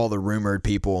Garfield. They have all the rumored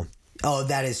people. Oh,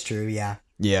 that is true, yeah.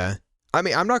 Yeah. I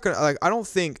mean, I'm not going to, I don't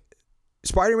think,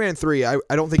 Spider-Man 3, I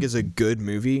don't think is a good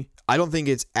movie. I don't think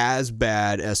it's as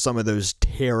bad as some of those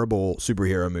terrible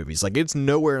superhero movies. Like, it's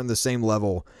nowhere on the same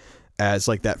level as,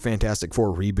 like, that Fantastic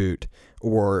Four reboot.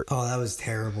 Or that was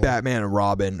terrible. Batman and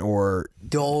Robin, or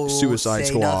Suicide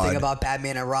Squad. Nothing about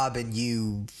Batman and Robin,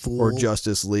 you fool. Or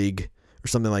Justice League, or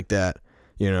something like that.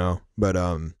 But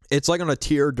it's like on a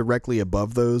tier directly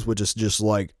above those, which is just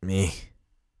like me.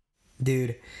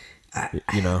 Dude,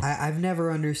 I've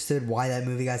never understood why that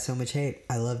movie got so much hate.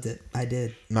 I loved it. I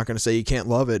did. I'm not gonna say you can't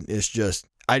love it. It's just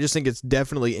I just think it's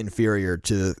definitely inferior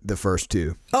to the first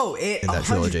 2. Oh, it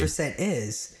 100%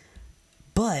 is.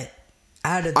 But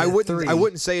out of the I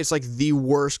wouldn't say it's like the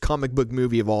worst comic book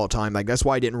movie of all time. Like that's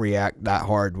why I didn't react that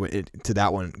hard to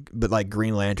that one. But like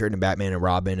Green Lantern and Batman and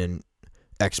Robin and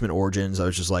X-Men Origins, I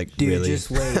was just like, dude, really?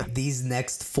 Just wait. These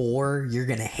next 4, you're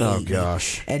gonna hate. Oh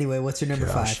gosh. Anyway, what's your number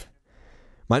 5?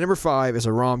 My number 5 is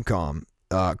a rom-com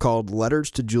called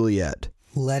Letters to Juliet.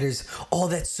 Letters. Oh,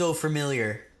 that's so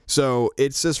familiar. So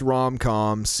it's this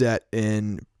rom-com set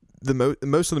in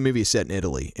most of the movie is set in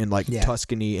Italy, in like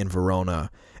Tuscany and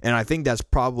Verona. And I think that's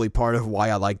probably part of why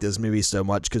I like this movie so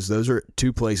much, because those are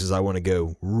 2 places I want to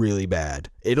go really bad.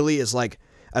 Italy is like,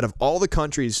 out of all the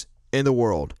countries in the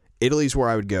world, Italy's where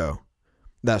I would go.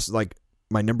 That's like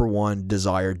my number 1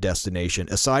 desired destination,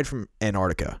 aside from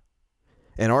Antarctica.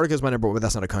 Antarctica is my number one, but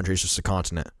that's not a country. It's just a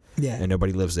continent. Yeah. And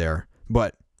nobody lives there.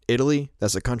 But Italy,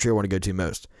 that's the country I want to go to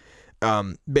most.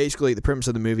 Basically, the premise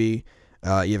of the movie,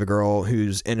 you have a girl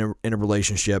who's in a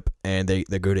relationship, and they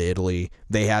go to Italy.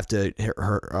 They have to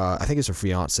I think it's her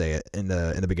fiance in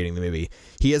the beginning of the movie.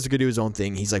 He has to go do his own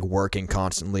thing. He's like working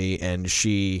constantly, and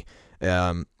she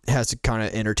has to kind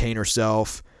of entertain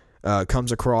herself.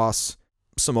 Comes across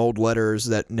some old letters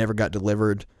that never got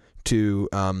delivered to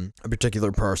a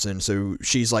particular person, so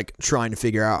she's like trying to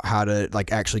figure out how to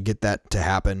like actually get that to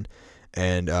happen,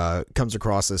 and comes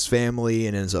across this family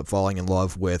and ends up falling in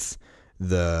love with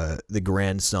the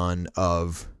grandson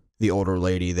of the older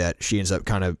lady that she ends up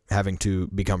kind of having to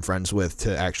become friends with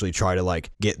to actually try to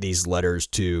like get these letters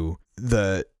to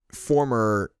the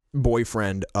former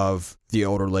boyfriend of the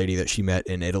older lady that she met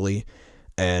in Italy.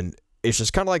 And it's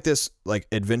just kind of like this like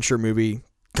adventure movie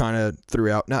kind of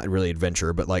throughout, not really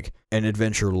adventure, but like an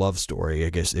adventure love story, I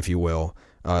guess, if you will,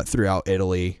 throughout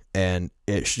Italy. And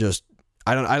it's just,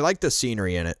 I like the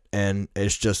scenery in it. And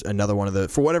it's just another one of the,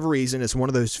 for whatever reason, it's one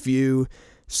of those few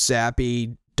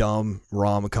sappy, dumb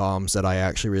rom-coms that I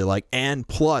actually really like. And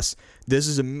plus, this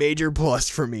is a major plus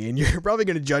for me, and you're probably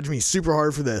going to judge me super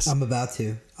hard for this. I'm about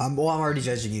to. I'm already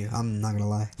judging you. I'm not going to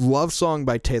lie. Love Song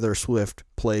by Taylor Swift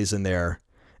plays in there.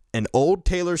 And old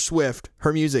Taylor Swift,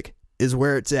 her music is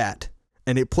where it's at,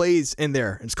 and it plays in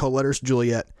there. It's called Letters to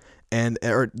Juliet, and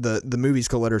or the movie's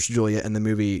called Letters to Juliet, and the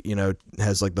movie, you know,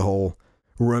 has like the whole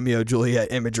Romeo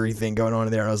Juliet imagery thing going on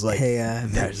in there. I was like, hey,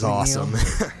 that's awesome.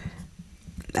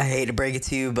 I hate to break it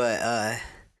to you, but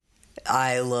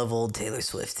I love old Taylor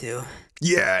Swift too.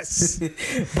 Yes.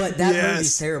 But that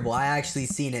movie's terrible. I actually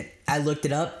seen it. I looked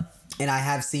it up, and I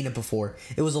have seen it before.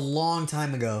 It was a long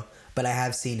time ago, but I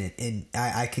have seen it, and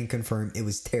I can confirm it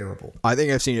was terrible. I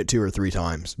think I've seen it 2 or 3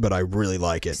 times, but I really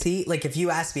like it. See, like if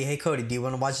you asked me, hey Cody, do you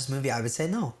want to watch this movie? I would say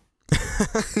no.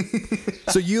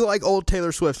 So you like old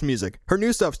Taylor Swift's music? Her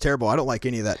new stuff's terrible. I don't like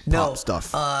any of that pop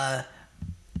stuff. Her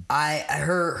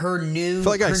new. I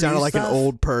feel like I sounded like stuff, an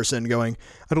old person going,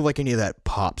 I don't like any of that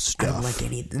pop stuff. I don't like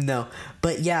any. No,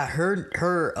 but yeah,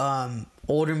 her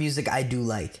older music I do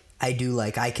like.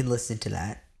 I can listen to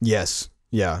that. Yes.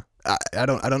 Yeah. I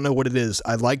don't know what it is.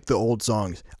 I like the old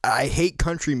songs. I hate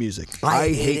country music. I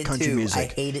hate country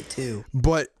music. I hate it too.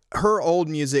 But her old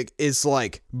music is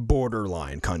like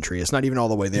borderline country. It's not even all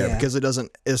the way there because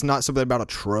it's not something about a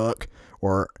truck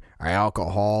or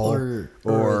alcohol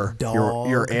or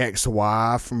your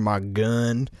ex-wife, my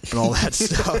gun, and all that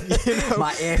stuff. You know?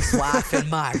 My ex-wife and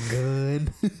my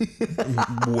gun.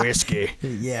 Whiskey.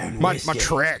 Yeah. My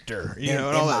tractor, you know,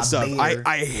 and all that stuff.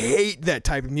 I hate that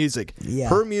type of music. Yeah.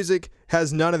 Her music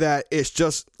has none of that. It's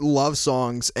just love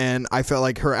songs, and I felt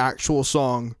like her actual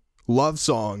song, Love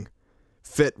Song,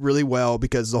 fit really well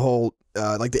because the whole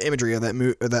like the imagery of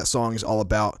that song is all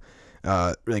about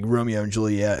like Romeo and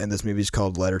Juliet, and this movie's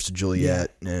called Letters to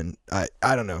Juliet, and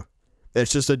I don't know.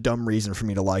 It's just a dumb reason for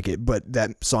me to like it, but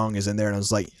that song is in there, and I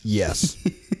was like, yes.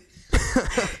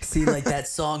 See, like that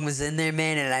song was in there,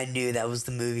 man, and I knew that was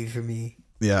the movie for me.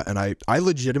 Yeah, and I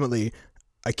legitimately,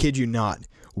 I kid you not,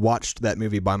 watched that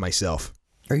movie by myself.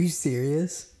 Are you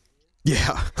serious?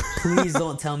 Yeah. Please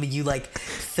don't tell me you like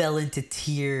fell into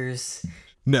tears.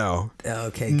 No.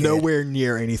 Okay, good. Nowhere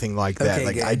near anything like that. Okay,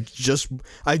 like good.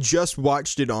 I just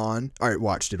watched it on. All right,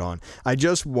 watched it on. I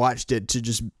just watched it to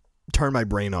just turn my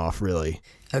brain off, really.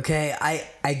 Okay,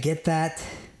 I get that,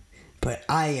 but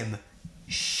I am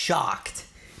shocked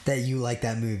that you like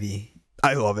that movie.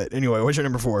 I love it. Anyway, what's your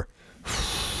number 4?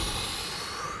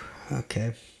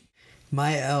 Okay.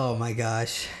 Oh my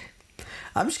gosh.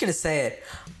 I'm just going to say it.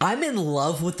 I'm in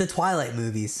love with the Twilight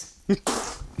movies.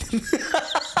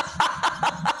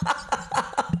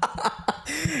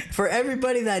 For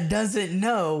everybody that doesn't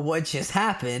know what just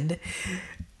happened,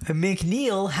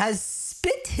 McNeil has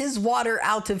spit his water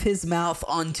out of his mouth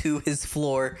onto his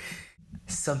floor.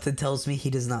 Something tells me he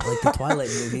does not like the Twilight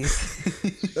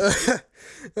movies.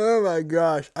 Oh my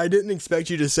gosh. I didn't expect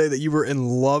you to say that you were in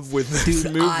love with these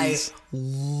movies. I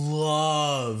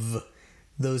love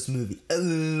those movies. I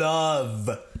love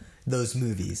those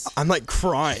movies. I'm like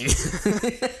crying.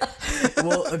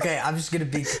 Well, okay, I'm just going to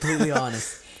be completely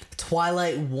honest.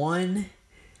 Twilight 1,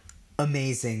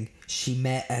 amazing. She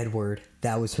met Edward.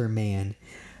 That was her man.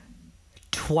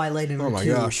 Twilight number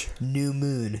 2, gosh. New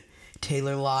Moon.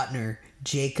 Taylor Lautner,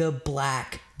 Jacob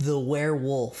Black, the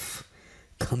werewolf,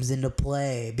 comes into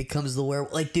play, becomes the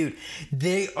werewolf. Like, dude,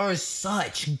 they are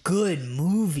such good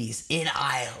movies, and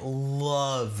I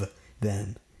love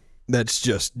them. That's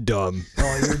just dumb.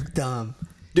 Oh, you're dumb.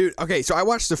 Dude, okay, so I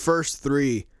watched the first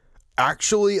 3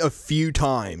 actually a few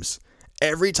times.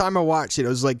 Every time I watched it, I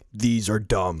was like, these are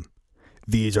dumb.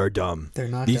 these are dumb. They're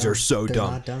not These dumb. are so They're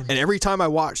dumb. not dumb. And every time I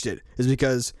watched it is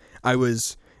because I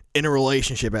was in a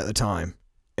relationship at the time,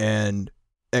 and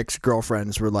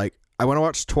ex-girlfriends were like, I want to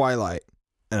watch Twilight.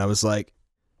 And I was like,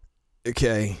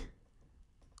 okay,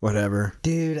 whatever.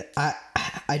 Dude,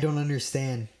 I don't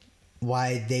understand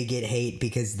why they get hate,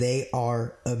 because they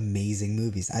are amazing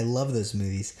movies. I love those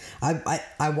movies.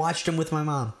 I watched them with my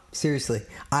mom. Seriously.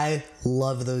 I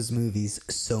love those movies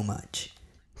so much.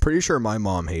 Pretty sure my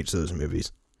mom hates those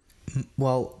movies.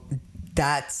 Well,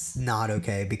 that's not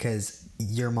okay, because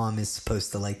your mom is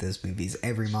supposed to like those movies.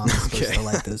 Every mom is supposed to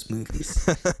like those movies.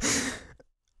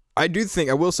 I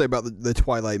will say about the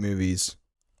Twilight movies,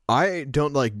 I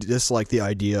don't dislike the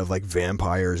idea of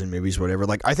vampires in movies or whatever.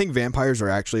 I think vampires are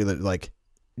actually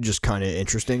just kind of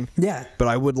interesting. Yeah. But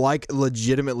I would like a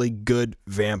legitimately good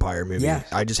vampire movie. Yeah.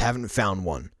 I just haven't found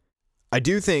one. I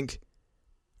do think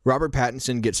Robert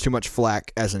Pattinson gets too much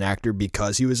flack as an actor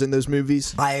because he was in those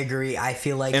movies. I agree. I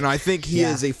feel like, and I think he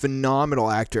is a phenomenal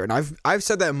actor. And I've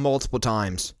said that multiple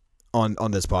times on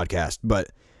this podcast,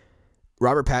 but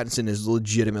Robert Pattinson is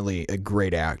legitimately a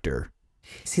great actor.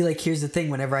 See, here's the thing.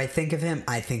 Whenever I think of him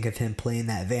playing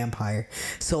that vampire.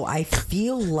 So I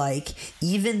feel like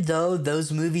even though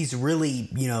those movies really,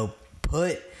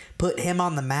 put him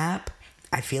on the map,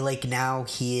 I feel like now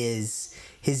his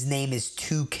name is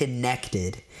too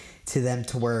connected to them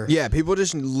to where... Yeah, people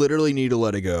just literally need to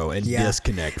let it go and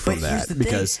disconnect from that,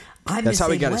 because that's how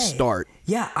we got to start.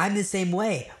 Yeah, I'm the same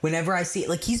way. Whenever I see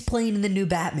it, he's playing in the new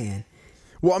Batman.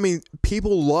 Well, I mean,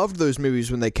 people loved those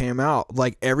movies when they came out.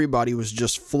 Everybody was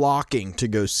just flocking to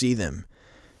go see them.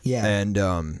 Yeah.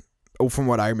 And from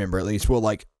what I remember, at least,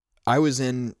 I was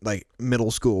in middle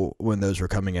school when those were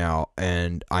coming out,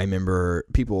 and I remember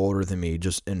people older than me,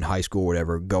 just in high school or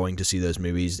whatever, going to see those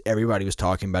movies. Everybody was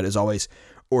talking about it. It's always,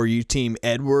 were you team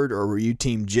Edward or were you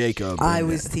team Jacob? I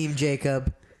was team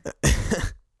Jacob.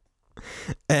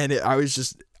 And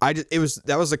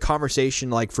that was a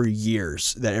conversation for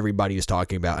years that everybody was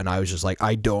talking about, and I was just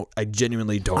I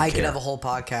genuinely don't care. I could have a whole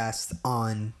podcast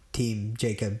on team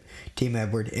Jacob, team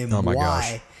Edward, and why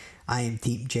gosh. I am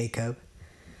team Jacob.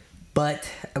 But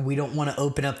we don't want to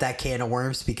open up that can of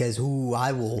worms, because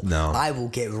I will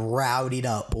get rowdied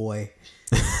up, boy.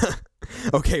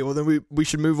 Okay, well then we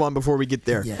should move on before we get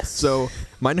there. Yes. So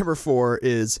my number 4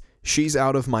 is She's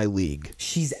Out of My League.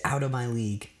 She's Out of My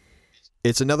League.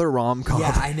 It's another rom-com.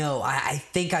 Yeah, I know. I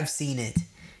think I've seen it.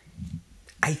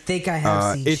 I think I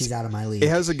have seen She's Out of My League. It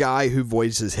has a guy who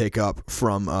voices Hiccup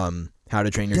from How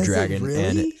to Train Your Dragon. It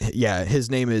really? And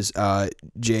his name is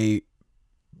Jay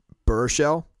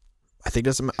Baruchel. I think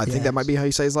that might be how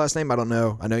you say his last name. I don't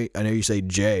know. I know you say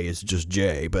Jay. It's just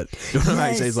Jay, but I don't know how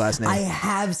you say his last name. I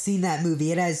have seen that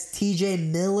movie. It has T.J.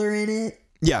 Miller in it.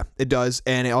 Yeah, it does,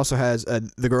 and it also has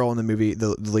the girl in the movie, the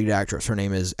lead actress. Her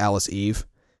name is Alice Eve.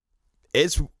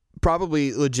 It's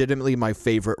probably legitimately my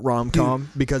favorite rom-com,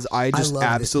 because I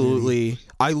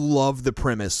love the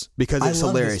premise, because it's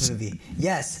hilarious. This movie.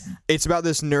 Yes. It's about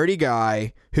this nerdy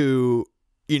guy who,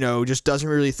 just doesn't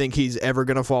really think he's ever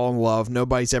going to fall in love.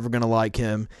 Nobody's ever going to like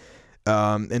him.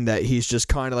 And that he's just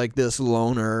kind of like this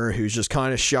loner who's just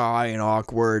kind of shy and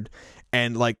awkward.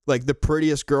 And like the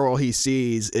prettiest girl he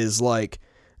sees is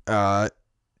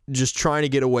just trying to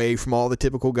get away from all the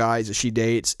typical guys that she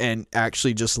dates, and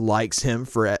actually just likes him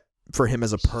for him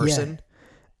as a person.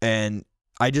 Yeah. And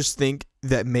I just think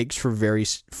that makes for very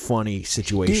funny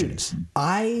situations. Dude,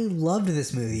 I loved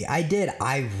this movie. I did.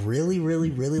 I really, really,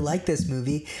 really liked this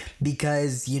movie,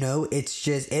 because,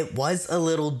 it was a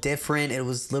little different. It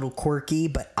was a little quirky,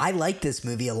 but I liked this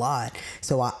movie a lot.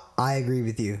 So I agree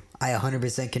with you. I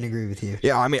 100% can agree with you.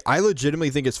 Yeah, I mean, I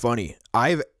legitimately think it's funny.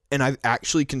 I've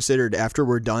actually considered, after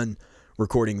we're done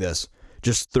recording this,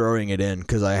 just throwing it in,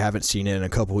 because I haven't seen it in a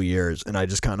couple of years, and I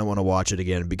just kind of want to watch it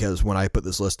again, because when I put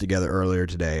this list together earlier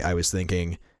today, I was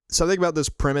thinking something about this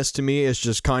premise to me is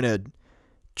just kind of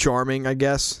charming, I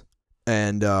guess,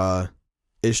 and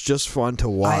it's just fun to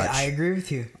watch. I agree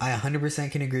with you. I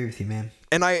 100% can agree with you, man.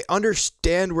 And I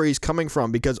understand where he's coming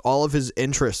from, because all of his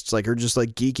interests are just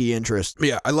geeky interests. But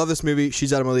yeah, I love this movie.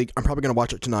 She's Out of My League. I'm probably going to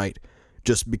watch it tonight,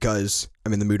 just because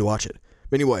I'm in the mood to watch it.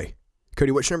 But anyway,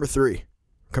 Cody, what's your number 3?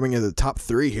 Coming into the top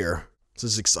 3 here. This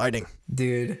is exciting.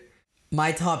 Dude,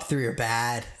 my top 3 are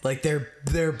bad.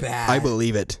 They're bad. I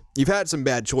believe it. You've had some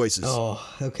bad choices. Oh,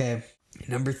 okay.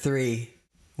 Number 3,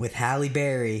 with Halle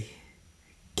Berry,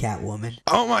 Catwoman.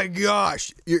 Oh my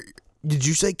gosh. Did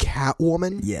you say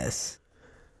Catwoman? Yes.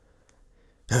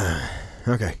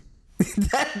 Okay.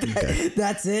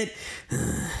 That's it?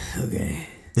 Okay.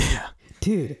 Yeah.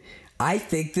 Dude, I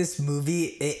think this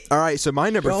movie... All right, so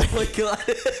my number 3... Oh my God.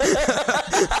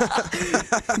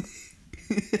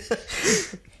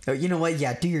 Oh, you know what?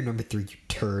 Yeah, do your number 3, you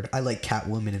turd. I like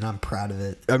Catwoman, and I'm proud of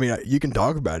it. I mean, you can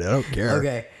talk about it. I don't care.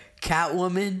 Okay,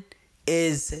 Catwoman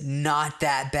is not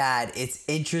that bad. It's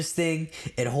interesting.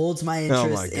 It holds my interest.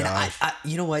 Oh my and gosh.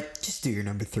 you know what? Just do your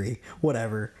number 3.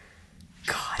 Whatever.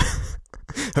 God.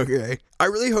 Okay. I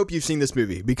really hope you've seen this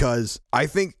movie because I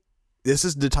think this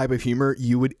is the type of humor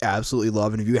you would absolutely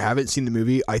love. And if you haven't seen the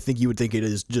movie, I think you would think it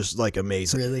is just like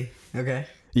amazing. Really? Okay.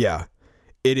 Yeah.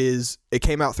 It is. It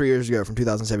came out 3 years ago from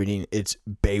 2017. It's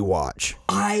Baywatch.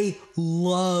 I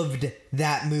loved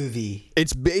that movie.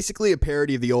 It's basically a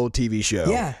parody of the old TV show.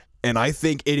 Yeah. And I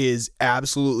think it is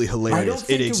absolutely I don't hilarious.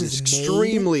 think It it is was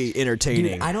extremely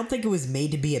entertaining. Dude, I don't think it was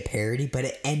made to be a parody, but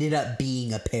it ended up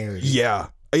being a parody. Yeah.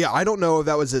 Yeah, I don't know if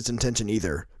that was its intention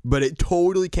either, but it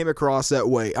totally came across that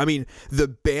way. I mean, the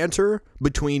banter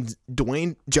between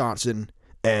Dwayne Johnson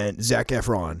and Zac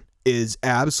Efron is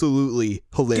absolutely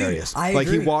hilarious. Dude, I like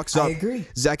agree. he walks up, I agree.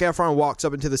 Zac Efron walks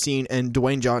up into the scene and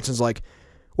Dwayne Johnson's like,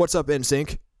 "What's up,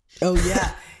 NSYNC?" Oh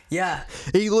yeah. Yeah.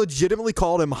 He legitimately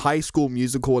called him High School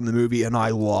Musical in the movie, and I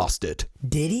lost it.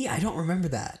 Did he? I don't remember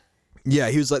that. Yeah,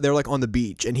 he was like, they're like on the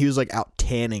beach, and he was like out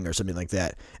tanning or something like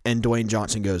that. And Dwayne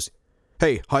Johnson goes,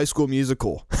 "Hey, High School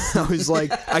Musical." I was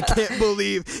like, I can't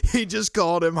believe he just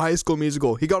called him High School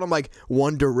Musical. He called him like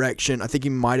One Direction. I think he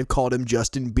might have called him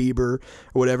Justin Bieber or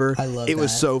whatever. I love it.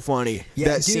 Was that. so funny. Yeah,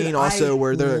 that dude, scene also I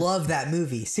where they're. love that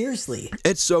movie. Seriously.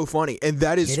 It's so funny, and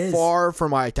that is It is. far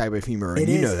from my type of humor, and It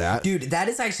you is. know that. Dude, that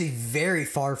is actually very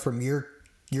far from your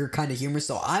kind of humor,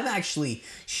 so I'm actually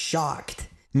shocked.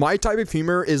 My type of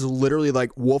humor is literally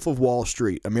like Wolf of Wall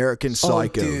Street, American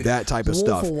Psycho, dude, that type of Wolf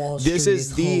stuff. of Wall This Street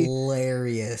is the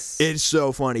hilarious. It's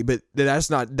so funny, but that's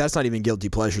not even guilty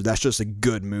pleasure. That's just a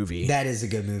good movie. That is a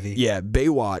good movie. Yeah,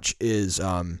 Baywatch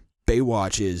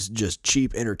is just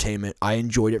cheap entertainment. I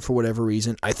enjoyed it for whatever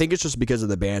reason. I think it's just because of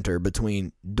the banter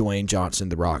between Dwayne Johnson,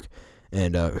 The Rock,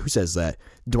 and who says that?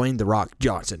 Dwayne The Rock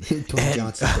Johnson. Dwayne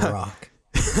Johnson, The Rock.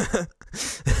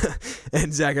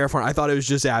 And Zac Efron. I thought it was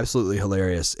just absolutely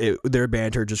hilarious. Their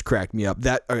banter just cracked me up.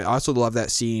 I also love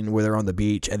that scene where they're on the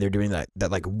beach and they're doing that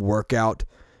like workout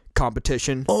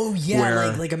competition. Oh yeah,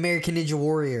 where, like American Ninja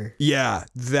Warrior. Yeah,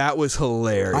 that was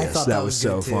hilarious. I thought that was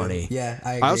so good, too. funny. Yeah,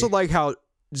 I agree. I also like how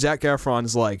Zac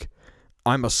Efron's like,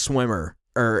 "I'm a swimmer,"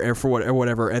 or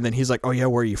whatever, and then he's like, "Oh yeah,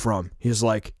 where are you from?" He's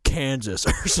like, "Kansas,"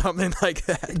 or something like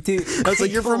that. Dude, I was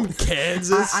like, "You're from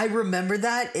Kansas?" I remember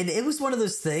that, and it was one of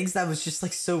those things that was just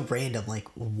like so random. Like,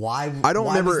 why? I don't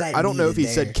why remember. Was that I don't know if he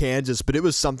needed said there? Kansas, but it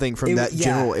was something from that yeah,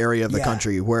 general area of the yeah.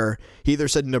 country where he either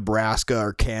said Nebraska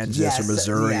or Kansas Yes, or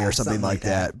Missouri yeah, or something like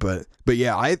that. that. But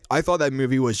yeah, I thought that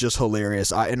movie was just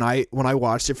hilarious. When I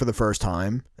watched it for the first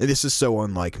time, and this is so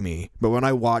unlike me, but when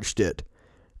I watched it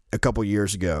a couple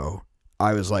years ago,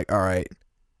 I was like, all right,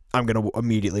 I'm gonna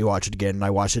immediately watch it again, and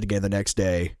I watched it again the next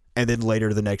day. And then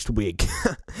later the next week,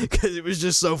 because it was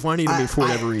just so funny to me for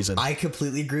whatever reason. I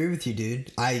completely agree with you,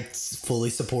 dude. I fully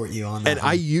support you on that. And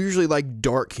I usually like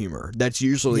dark humor. That's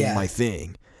usually Yeah. my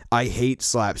thing. I hate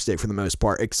slapstick for the most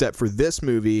part, except for this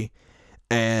movie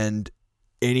and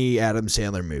any Adam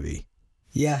Sandler movie.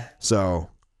 Yeah. So,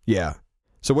 yeah.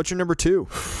 So what's your number 2?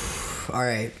 All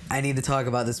right. I need to talk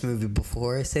about this movie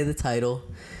before I say the title,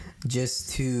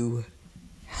 just to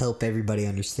help everybody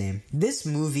understand. This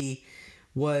movie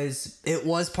was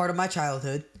part of my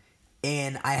childhood,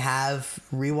 and I have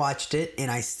rewatched it, and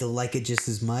I still like it just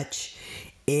as much.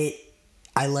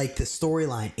 I like the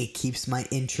storyline. It keeps my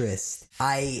interest.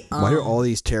 Why do all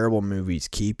these terrible movies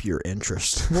keep your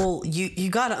interest? Well, you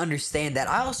got to understand that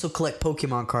I also collect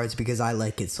Pokemon cards because I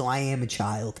like it, so I am a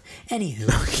child. Anywho,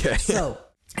 Okay. So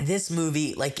this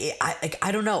movie,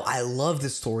 I don't know. I love the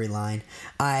storyline.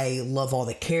 I love all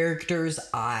the characters.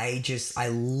 I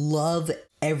love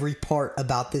every part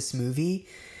about this movie.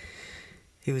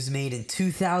 It was made in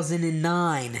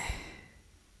 2009.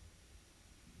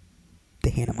 The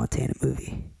Hannah Montana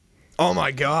movie. Oh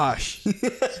my gosh.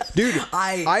 Dude,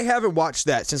 I haven't watched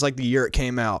that since like the year it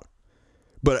came out.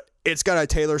 But it's got a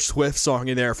Taylor Swift song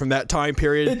in there from that time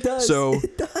period. It does. So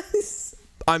It does.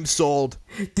 I'm sold.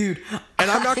 Dude. And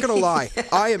I'm not going to lie.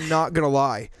 I am not going to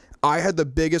lie. I had the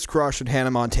biggest crush on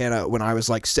Hannah Montana when I was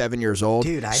like 7 years old.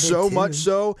 Dude, I did so too. much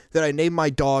so that I named my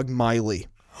dog Miley.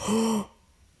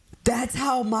 That's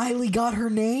how Miley got her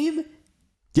name?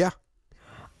 Yeah.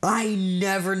 I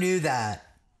never knew that.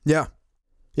 Yeah.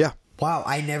 Yeah. Wow,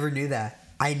 I never knew that.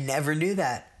 I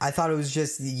thought it was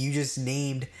just you just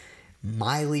named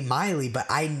Miley, but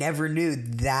I never knew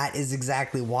that is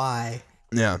exactly why.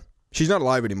 Yeah. She's not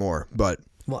alive anymore, but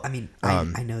Well, I mean,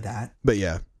 I know that. but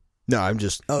yeah. No, I'm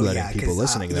just letting people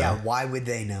listening know. Yeah, why would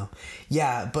they know?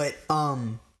 Yeah, but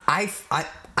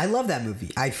I love that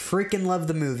movie. I freaking love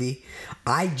the movie.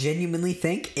 I genuinely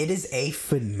think it is a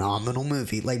phenomenal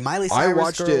movie. Like Miley Cyrus,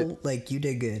 watched girl, it. like you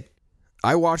did good.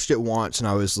 I watched it once and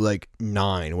I was like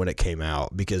 9 when it came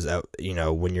out because, you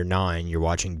know, when you're 9, you're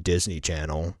watching Disney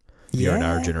Channel. You're in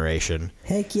our generation.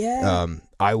 Heck yeah.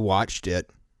 I watched it,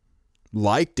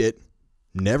 liked it,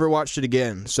 never watched it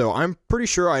again. So I'm pretty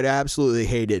sure I'd absolutely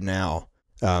hate it now.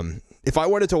 If I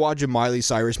wanted to watch a Miley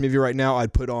Cyrus movie right now,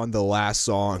 I'd put on The Last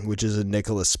Song, which is a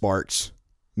Nicholas Sparks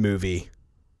movie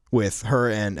with her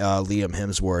and Liam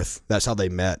Hemsworth. That's how they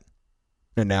met.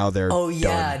 And now they're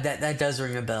done. that does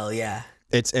ring a bell, yeah.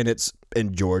 It's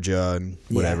in Georgia and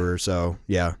whatever. Yeah. So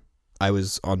yeah, I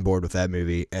was on board with that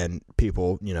movie, and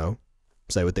people, you know,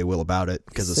 say what they will about it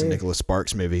because it's a Nicholas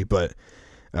Sparks movie. But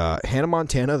Hannah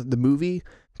Montana, the movie,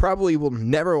 probably will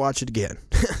never watch it again.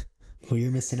 Well,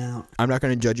 you're missing out. I'm not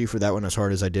going to judge you for that one as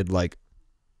hard as I did like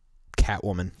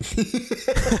Catwoman.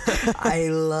 I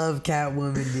love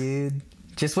Catwoman, dude.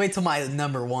 Just wait till my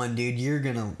number 1, dude. You're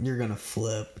gonna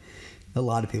flip. A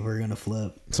lot of people are gonna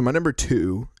flip. So my number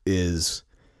 2 is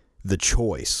The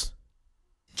Choice.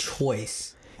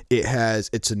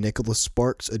 It's a Nicholas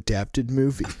Sparks adapted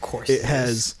movie. Of course. It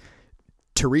has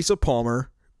Teresa Palmer,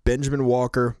 Benjamin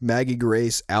Walker, Maggie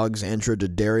Grace, Alexandra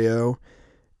Daddario,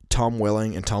 Tom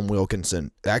Welling, and Tom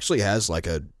Wilkinson. It actually has like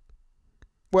I'm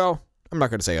not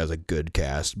going to say it has a good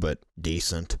cast, but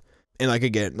decent. And like,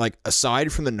 again, like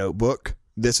aside from The Notebook,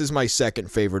 this is my second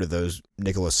favorite of those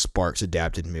Nicholas Sparks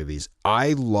adapted movies.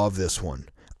 I love this one.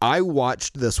 I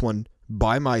watched this one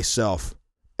by myself,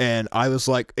 and I was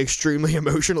like extremely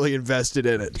emotionally invested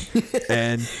in it.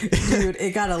 And dude,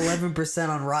 it got 11%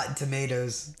 on Rotten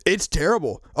Tomatoes. It's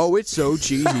terrible. Oh, it's so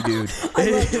cheesy, dude.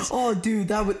 Oh, dude,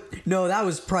 that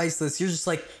was priceless. You're just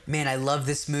like, man, I love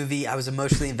this movie. I was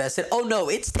emotionally invested. Oh no,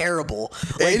 it's terrible.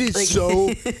 It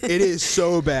is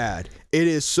so bad. It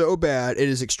is so bad. It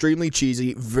is extremely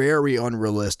cheesy, very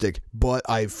unrealistic, but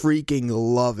I freaking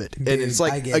love it. Dude, and it's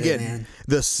like, again,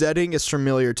 the setting is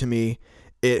familiar to me.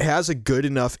 It has a good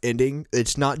enough ending.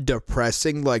 It's not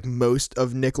depressing like most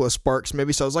of Nicholas Sparks'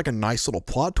 movies, so it's like a nice little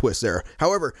plot twist there.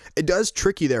 However, it does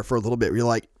trick you there for a little bit. You're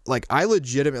like I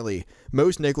legitimately,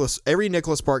 every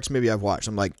Nicholas Sparks movie I've watched,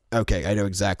 I'm like, okay, I know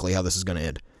exactly how this is going to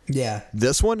end. Yeah.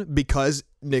 This one, because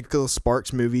Nicholas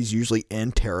Sparks movies usually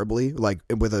end terribly, like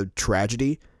with a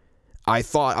tragedy, I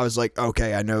was like,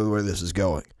 okay, I know where this is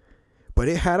going. But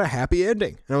it had a happy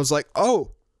ending. And I was like, oh,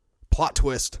 plot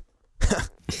twist.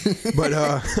 But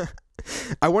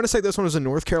I want to say this one was in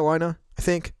North Carolina, I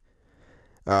think.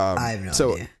 I have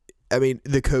no idea. I mean,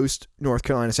 the coast, North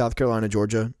Carolina, South Carolina,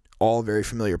 Georgia, all very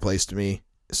familiar place to me.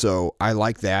 So I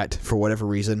like that for whatever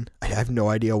reason. I have no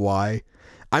idea why.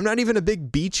 I'm not even a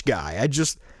big beach guy. I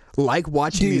just like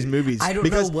watching these movies. I don't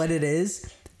know what it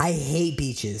is. I hate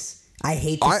beaches. I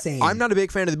hate the sand. I'm not a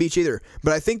big fan of the beach either.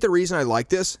 But I think the reason I like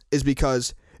this is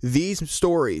because these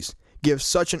stories give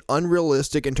such an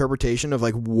unrealistic interpretation of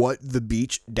like what the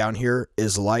beach down here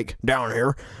is like,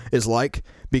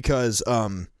 because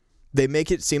they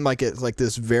make it seem like it's like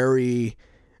this very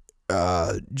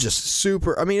just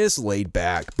super, I mean, it's laid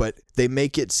back, but they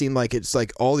make it seem like it's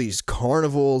like all these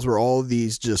carnivals where all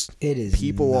these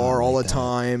people are all the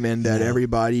time, and that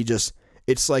everybody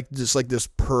it's like this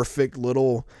perfect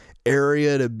little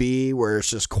area to be where it's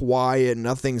just quiet,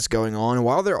 nothing's going on. And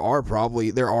while there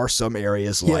are some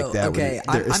areas like that. Okay,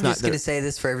 I'm just gonna say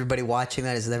this for everybody watching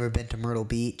that has never been to Myrtle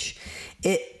Beach.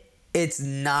 It's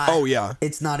not. Oh yeah,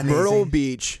 it's not amazing.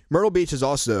 Myrtle Beach is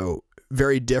also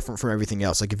very different from everything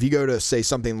else. Like if you go to say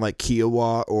something like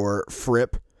Kiowa or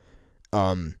Fripp,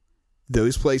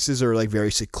 those places are like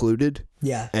very secluded.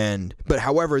 Yeah. But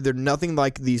however, they're nothing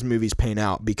like these movies paint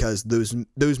out, because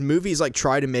those movies like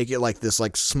try to make it like this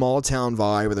like small town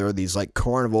vibe where there are these like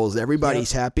carnivals,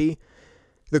 everybody's happy.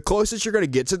 The closest you're going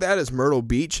to get to that is Myrtle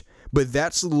Beach, but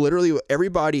that's literally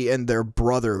everybody and their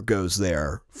brother goes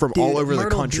there from all over the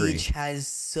country. Myrtle Beach has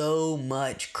so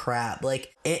much crap.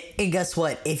 Like, and guess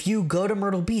what? If you go to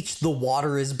Myrtle Beach, the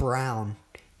water is brown.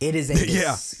 It is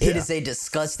a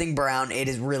disgusting brown.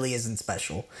 It really isn't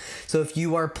special. So if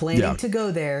you are planning to go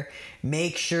there,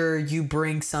 make sure you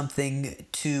bring something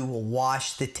to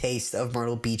wash the taste of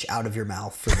Myrtle Beach out of your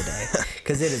mouth for the day,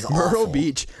 because it is awful.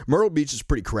 Myrtle Beach is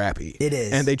pretty crappy. It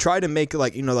is, and they try to make it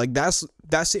like, you know, like that's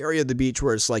the area of the beach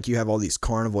where it's like you have all these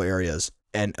carnival areas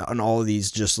and all of these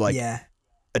just like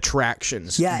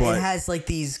attractions. Yeah, it has like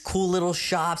these cool little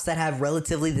shops that have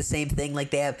relatively the same thing.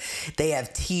 Like they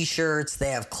have T-shirts, they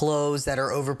have clothes that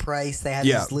are overpriced. They have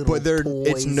these little toys.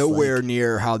 It's nowhere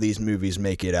near how these movies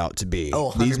make it out to be.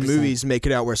 Oh, 100%. These movies make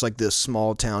it out where it's like this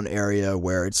small town area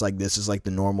where it's like this is like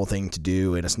the normal thing to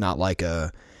do, and it's not like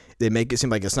they make it seem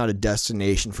like it's not a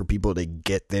destination for people to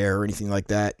get there or anything like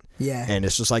that. Yeah. And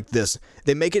it's just like this.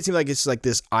 They make it seem like it's like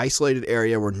this isolated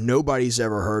area where nobody's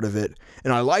ever heard of it.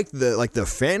 And I like the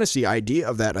fantasy idea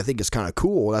of that. I think it's kind of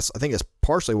cool. I think it's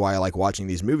partially why I like watching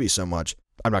these movies so much.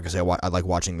 I'm not gonna say I like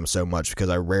watching them so much because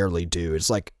I rarely do. It's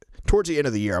like towards the end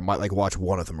of the year, I might like watch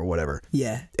one of them or whatever.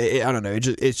 Yeah. I don't know.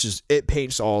 It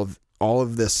paints all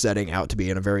of this setting out to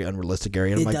be in a very unrealistic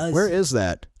area. And I'm like, does. where is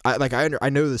that? I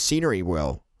know the scenery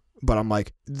well, but I'm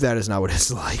like, that is not what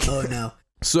it's like. Oh no.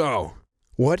 So,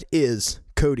 what is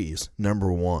Cody's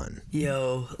number one?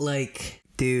 Yo, like,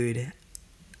 dude,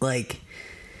 like,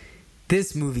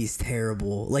 this movie's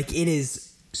terrible. Like, it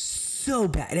is so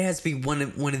bad. It has to be one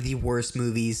of the worst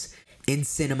movies in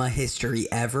cinema history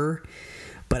ever.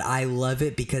 But I love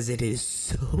it because it is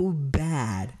so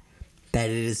bad that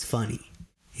it is funny.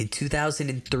 In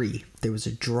 2003, there was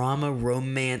a drama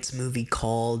romance movie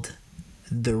called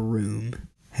The Room.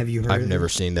 Have you heard of it? I've never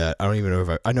seen that. I don't even know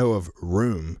if I know of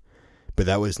Room, but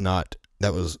that was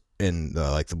in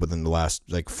within the last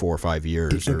 4 or 5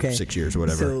 years or 6 years or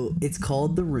whatever. So it's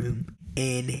called The Room,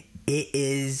 and it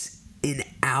is an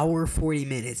hour 40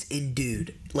 minutes. And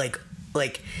dude, like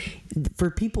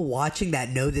for people watching that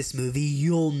know this movie,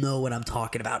 you'll know what I'm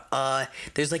talking about.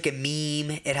 There's like a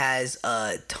meme. It has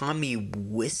Tommy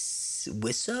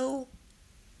Wiseau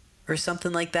or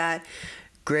something like that.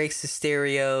 Greg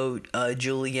Sestero,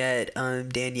 Juliet,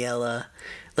 Daniela.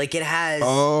 Like it has.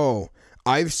 Oh,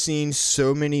 I've seen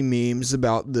so many memes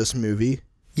about this movie.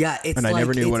 Yeah, it's and I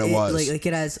never knew what it was. Like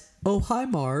it has. Oh, hi,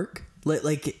 Mark.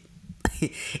 Like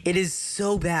it is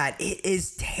so bad. It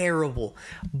is terrible,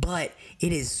 but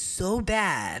it is so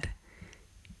bad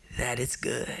that it's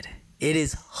good. It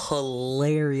is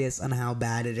hilarious on how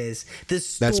bad it is.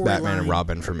 That's Batman and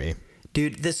Robin for me.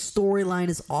 Dude, the storyline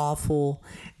is awful.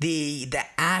 The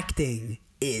acting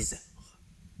is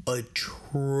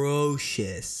atrocious.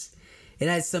 It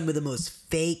has some of the most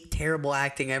fake, terrible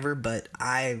acting ever, but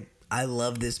I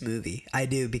love this movie. I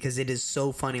do, because it is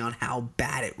so funny on how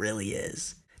bad it really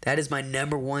is. That is my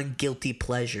number one guilty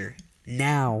pleasure.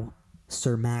 Now,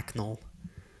 Sir Macnell,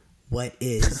 what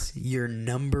is your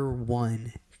number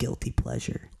one guilty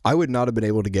pleasure? I would not have been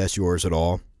able to guess yours at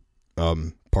all,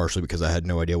 partially because I had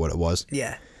no idea what it was.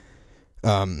 Yeah.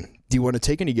 Do you want to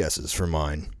take any guesses for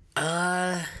mine?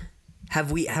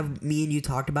 Have me and you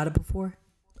talked about it before?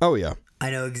 Oh, yeah. I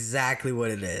know exactly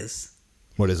what it is.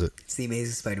 What is it? It's The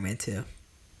Amazing Spider-Man 2.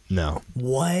 No.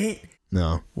 What?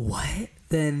 No. What?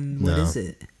 Then what is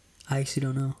it? I actually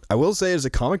don't know. I will say it's a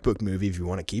comic book movie if you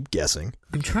want to keep guessing.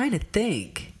 I'm trying to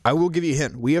think. I will give you a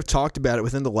hint. We have talked about it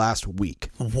within the last week.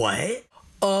 What?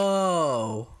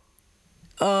 Oh.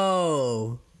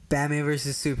 Batman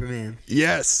versus Superman.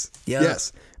 Yes. Yep.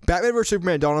 Yes. Batman vs.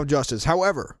 Superman: Dawn of Justice.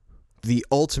 However, the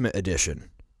Ultimate Edition.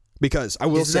 Because I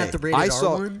will say, that the rated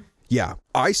R one? Yeah,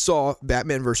 I saw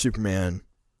Batman vs. Superman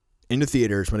in the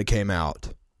theaters when it came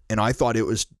out, and I thought it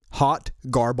was hot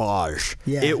garbage.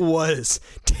 Yeah. It was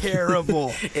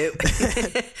terrible.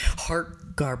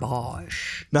 Heart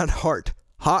garbage. Not heart.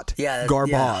 Hot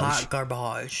garbage. Yeah, hot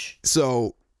garbage.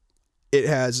 So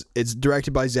it's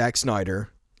directed by Zack Snyder.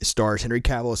 It stars Henry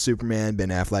Cavill as Superman, Ben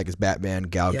Affleck as Batman,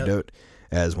 Gal Gadot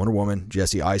as Wonder Woman,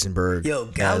 Jesse Eisenberg Gal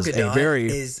as Gadot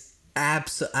is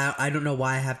I don't know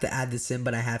why I have to add this in,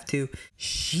 but I have to.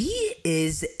 She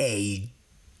is a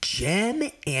gem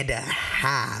and a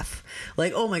half.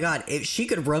 Like, oh my god, if she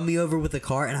could run me over with a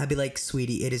car and I'd be like,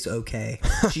 sweetie, it is okay.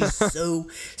 She's so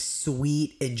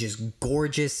sweet and just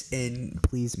gorgeous, and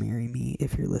please marry me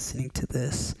if you're listening to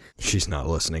this. She's not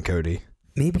listening, Cody.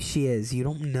 Maybe she is. You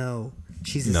don't know.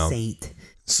 She's a saint.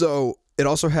 So it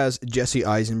also has Jesse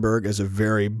Eisenberg as a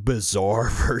very bizarre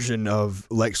version of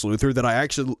Lex Luthor that I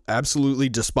actually absolutely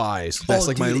despise. That's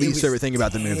my least favorite thing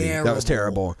about the movie. That was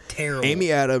terrible.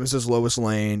 Amy Adams as Lois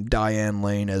Lane, Diane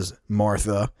Lane as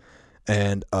Martha,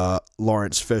 and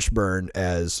Lawrence Fishburne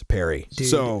as Perry. Dude.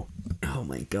 So, oh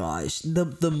my gosh,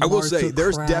 the I will say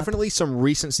there's definitely some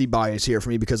recency bias here for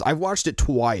me because I've watched it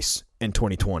twice in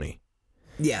 2020.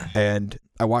 Yeah, and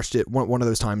I watched it. One of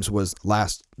those times was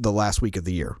the last week of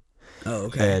the year. Oh,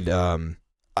 okay. And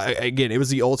again, it was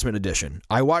the Ultimate Edition.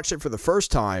 I watched it for the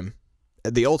first time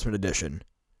at the Ultimate Edition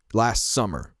last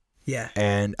summer. Yeah.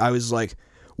 And I was like,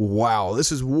 wow,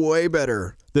 this is way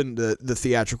better than the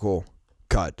theatrical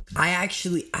cut.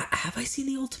 Have I seen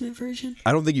the Ultimate version?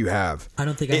 I don't think you have. I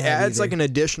don't think I have. It adds either. like an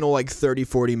additional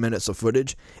 30-40 minutes of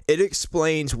footage. It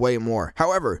explains way more.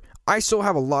 However, I still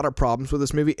have a lot of problems with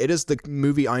this movie. It is the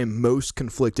movie I am most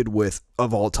conflicted with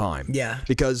of all time. Yeah.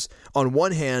 Because on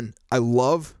one hand, I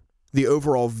love the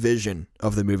overall vision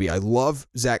of the movie. I love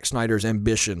Zack Snyder's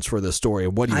ambitions for the story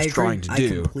and what he was trying to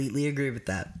do. I completely agree with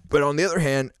that. But on the other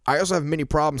hand, I also have many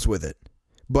problems with it.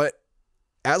 But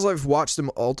as I've watched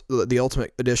the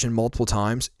Ultimate Edition multiple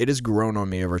times, it has grown on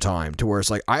me over time to where it's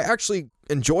like I actually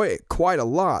enjoy it quite a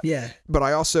lot. Yeah. But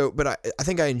I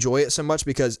think I enjoy it so much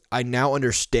because I now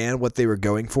understand what they were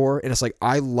going for, and it's like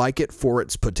I like it for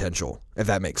its potential, if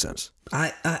that makes sense.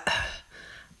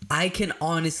 I can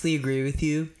honestly agree with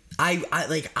you.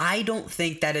 I don't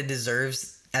think that it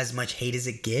deserves as much hate as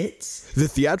it gets. The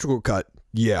theatrical cut,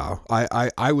 yeah,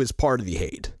 I was part of the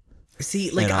hate.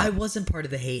 See, like I wasn't part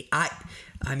of the hate.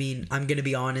 I mean, I'm gonna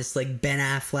be honest. Like Ben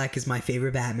Affleck is my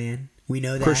favorite Batman. We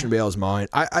know that. Christian Bale is mine.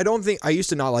 I don't think I used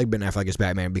to not like Ben Affleck as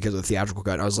Batman because of the theatrical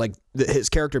cut. I was like, his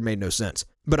character made no sense.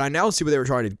 But I now see what they were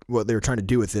trying to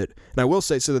do with it. And I will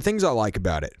say, so the things I like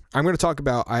about it, I'm going to talk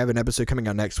about. I have an episode coming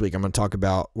out next week. I'm going to talk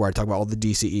about where I talk about all the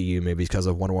DCEU movies because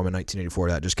of Wonder Woman 1984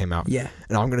 that just came out. Yeah.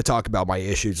 And I'm going to talk about my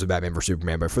issues with Batman vs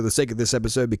Superman. But for the sake of this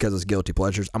episode, because it's guilty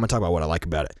pleasures, I'm going to talk about what I like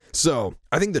about it. So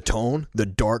I think the tone, the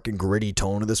dark and gritty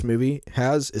tone of this movie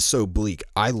is so bleak.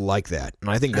 I like that,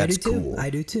 and I think that's cool. I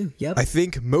do too. Yep. I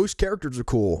think most characters are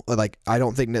cool. Like I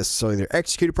don't think necessarily they're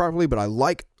executed properly, but I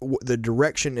like the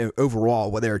direction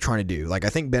overall what they were trying to do. Like I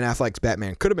think Ben Affleck's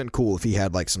Batman could have been cool if he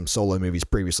had like some solo movies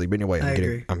previously. But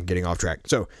anyway, I'm getting off track.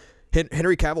 So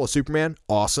Henry Cavill as Superman,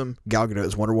 awesome. Gal Gadot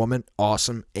as Wonder Woman,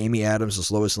 awesome. Amy Adams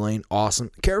as Lois Lane, awesome.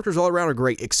 Characters all around are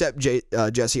great, except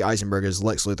Jesse Eisenberg as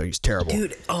Lex Luthor. He's terrible.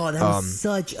 Dude, that was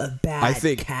such a bad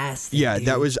casting. Yeah, dude.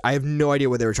 that was. I have no idea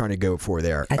what they were trying to go for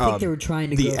there. I think they were trying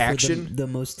to go action, for the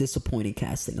most disappointing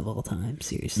casting of all time.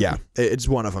 Seriously. Yeah, it's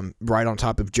one of them, right on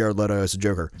top of Jared Leto as the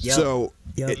Joker. Yep. So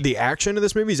the action of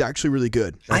this movie is actually really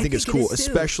good. I think it's cool,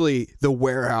 especially the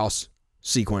warehouse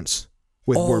sequence.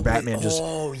 Where Batman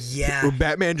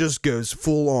just goes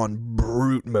full on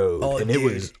brute mode, and it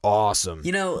was awesome.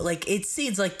 You know, like it's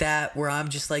scenes like that where I'm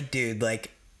just like, dude,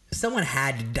 like someone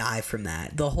had to die from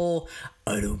that. The whole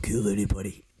I don't kill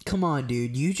anybody. Come on,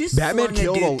 dude, you just Batman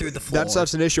killed a dude through the floor.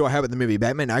 That's an issue I have with the movie.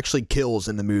 Batman actually kills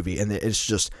in the movie, and it's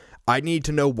just I need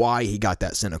to know why he got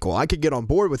that cynical. I could get on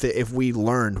board with it if we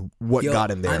learned what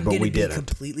got him there, but we didn't. I'm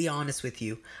completely honest with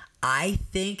you. I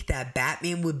think that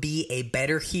Batman would be a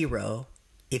better hero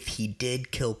if he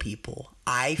did kill people.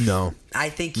 I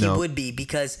think he would be,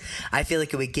 because I feel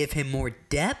like it would give him more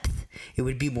depth. It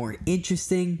would be more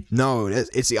interesting. No,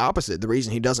 it's the opposite. The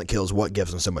reason he doesn't kill is what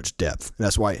gives him so much depth.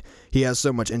 That's why he has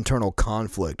so much internal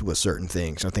conflict with certain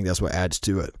things. I think that's what adds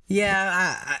to it.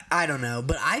 Yeah, I don't know,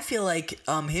 but I feel like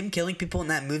him killing people in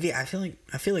that movie, I feel like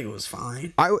it was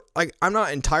fine. I'm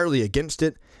not entirely against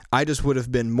it. I just would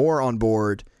have been more on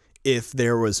board if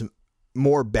there was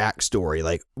more backstory.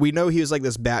 Like we know he was like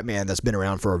this Batman that's been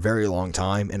around for a very long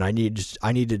time, and I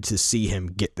needed to see him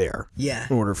get there. Yeah.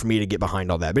 In order for me to get behind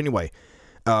all that. But anyway,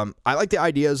 I like the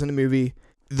ideas in the movie.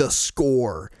 The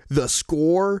score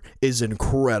is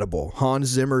incredible. Hans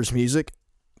Zimmer's music,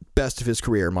 best of his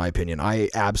career in my opinion. I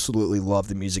absolutely love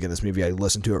the music in this movie. I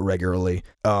listen to it regularly.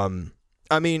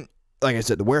 I mean, like I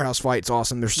said, the warehouse fight's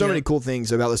awesome. There's so many cool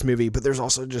things about this movie, but there's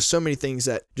also just so many things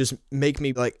that just make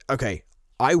me like, okay,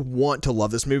 I want to love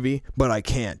this movie, but I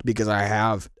can't because I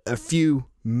have a few,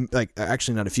 like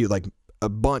actually not a few, like a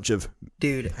bunch of.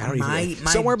 Dude, my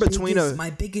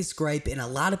biggest gripe, and a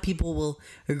lot of people will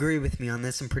agree with me on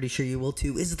this, I'm pretty sure you will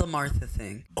too, is the Martha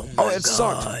thing. Oh my God.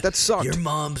 Sucked. That sucked. Your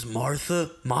mom's Martha?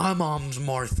 My mom's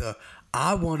Martha.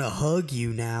 I want to hug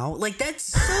you now. Like,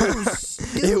 that's so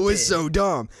stupid. It was so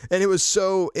dumb. And it was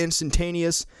so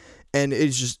instantaneous. And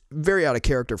it's just very out of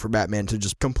character for Batman to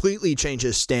just completely change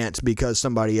his stance because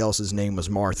somebody else's name was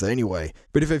Martha anyway.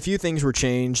 But if a few things were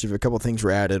changed, if a couple things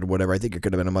were added, whatever, I think it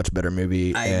could have been a much better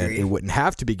movie. I agree. It wouldn't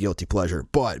have to be guilty pleasure.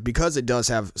 But because it does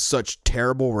have such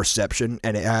terrible reception,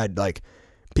 and it had, like,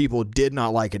 people did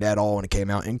not like it at all when it came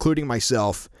out, including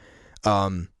myself,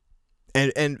 and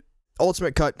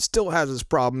Ultimate Cut still has its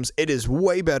problems. It is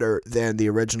way better than the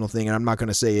original thing, and I'm not going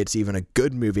to say it's even a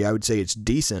good movie. I would say it's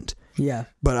decent. Yeah.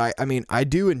 But I mean, I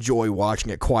do enjoy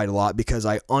watching it quite a lot because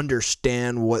I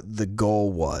understand what the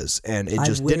goal was, and it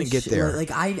just didn't get there.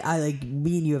 Like I like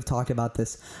me and you have talked about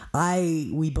this.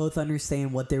 We both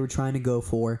understand what they were trying to go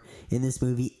for in this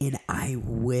movie, and I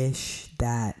wish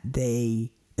that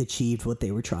they achieved what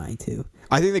they were trying to.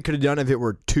 I think they could have done it if it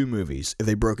were two movies, if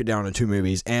they broke it down into two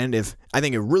movies, and I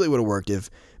think it really would have worked if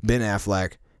Ben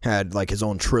Affleck had like his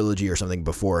own trilogy or something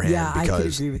beforehand. Yeah, I could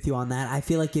agree with you on that. I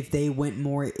feel like if they went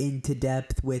more into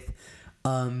depth with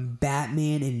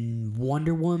Batman and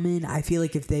Wonder Woman. I feel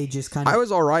like if they just kind of, I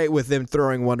was all right with them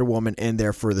throwing Wonder Woman in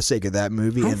there for the sake of that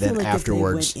movie, and then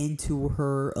afterwards, if they went into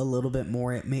her a little bit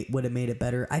more, would have made it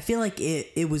better. I feel like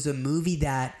it was a movie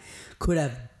that could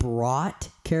have brought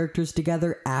characters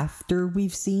together after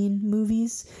we've seen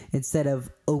movies instead of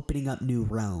opening up new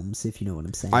realms, if you know what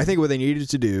I'm saying. I think what they needed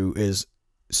to do is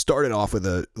start it off with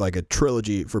a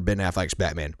trilogy for Ben Affleck's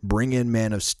Batman. Bring in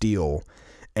Man of Steel,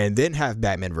 and then have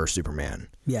Batman vs Superman.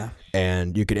 Yeah.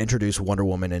 And you could introduce Wonder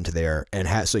Woman into there, and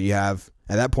so you have,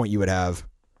 at that point you would have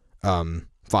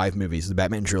 5 movies: the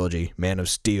Batman trilogy, Man of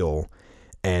Steel,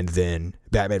 and then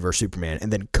Batman vs Superman,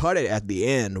 and then cut it at the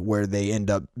end where they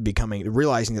end up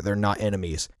realizing that they're not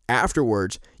enemies.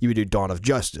 Afterwards, you would do Dawn of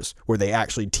Justice, where they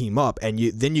actually team up, and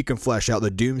then you can flesh out the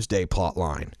Doomsday plot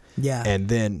line. Yeah. And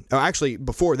then, actually,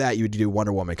 before that, you would do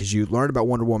Wonder Woman, because you learned about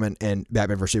Wonder Woman and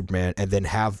Batman vs Superman, and then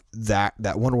have that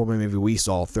Wonder Woman movie we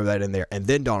saw, throw that in there, and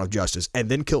then Dawn of Justice, and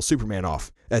then kill Superman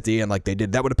off at the end like they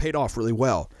did. That would have paid off really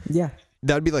well. Yeah.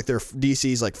 That would be like their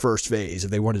DC's like first phase if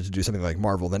they wanted to do something like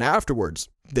Marvel. Then afterwards,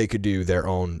 they could do their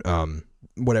own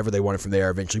whatever they wanted from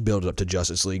there. Eventually, build it up to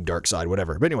Justice League, Darkseid,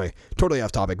 whatever. But anyway, totally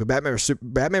off topic. But Batman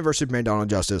vs Superman: Dawn of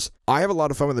Justice. I have a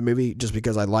lot of fun with the movie just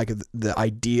because I like the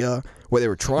idea, what they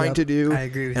were trying to do. I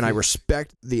agree with and you. I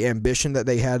respect the ambition that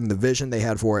they had and the vision they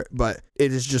had for it. But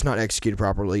it is just not executed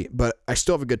properly. But I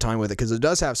still have a good time with it because it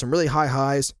does have some really high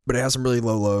highs, but it has some really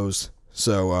low lows.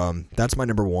 So that's my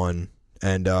number one.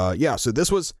 And so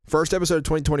this was first episode of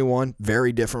 2021.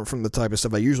 Very different from the type of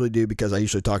stuff I usually do because I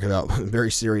usually talk about very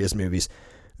serious movies.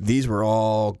 These were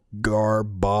all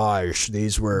garbage.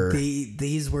 These were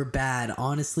bad.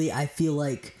 Honestly, I feel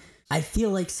like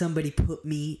somebody put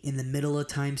me in the middle of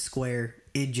Times Square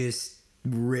and just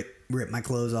rip my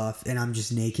clothes off, and I'm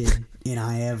just naked, and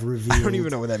I have revealed. I don't even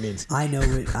know what that means. I know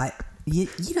it. You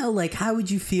know, like, how would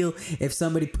you feel if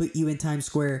somebody put you in Times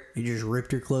Square and just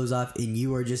ripped your clothes off and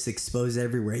you are just exposed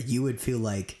everywhere? You would feel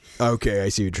like... Okay, I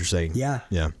see what you're saying. Yeah.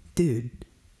 Yeah. Dude,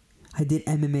 I did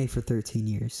MMA for 13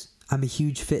 years. I'm a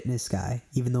huge fitness guy,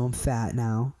 even though I'm fat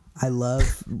now. I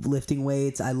love lifting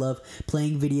weights. I love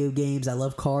playing video games. I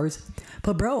love cars.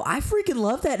 But, bro, I freaking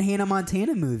love that Hannah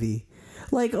Montana movie.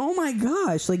 Like, oh my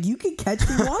gosh. Like, you could catch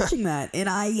me watching that. And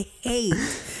I hate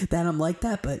that I'm like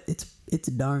that, but it's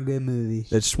a darn good movie.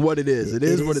 It's what it is. It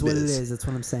is what it is. That's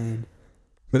what I'm saying.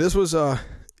 But this was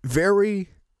very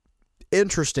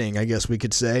interesting, I guess we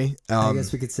could say. I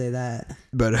guess we could say that.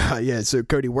 But so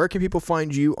Cody, where can people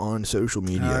find you on social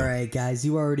media? All right, guys,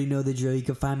 you already know the drill. You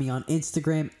can find me on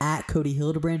Instagram at Cody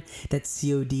Hildebrand. That's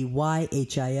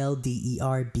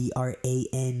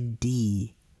CodyHildebrand.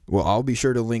 Well, I'll be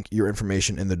sure to link your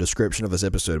information in the description of this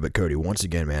episode. But Cody, once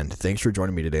again, man, thanks for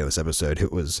joining me today on this episode.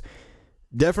 It was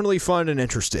definitely fun and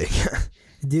interesting.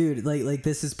 Dude, like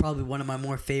this is probably one of my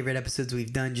more favorite episodes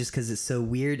we've done just because it's so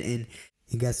weird. And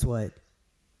guess what?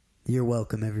 You're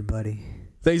welcome, everybody.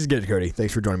 Thanks again, Cody.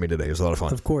 Thanks for joining me today. It was a lot of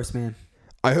fun. Of course, man.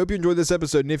 I hope you enjoyed this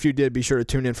episode, and if you did, be sure to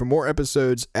tune in for more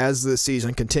episodes as this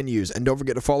season continues. And don't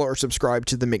forget to follow or subscribe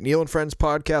to the McNeil and Friends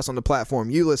podcast on the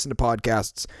platform you listen to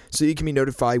podcasts so you can be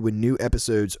notified when new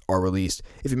episodes are released.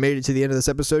 If you made it to the end of this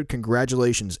episode,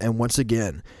 congratulations. And once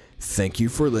again, thank you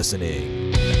for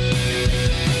listening.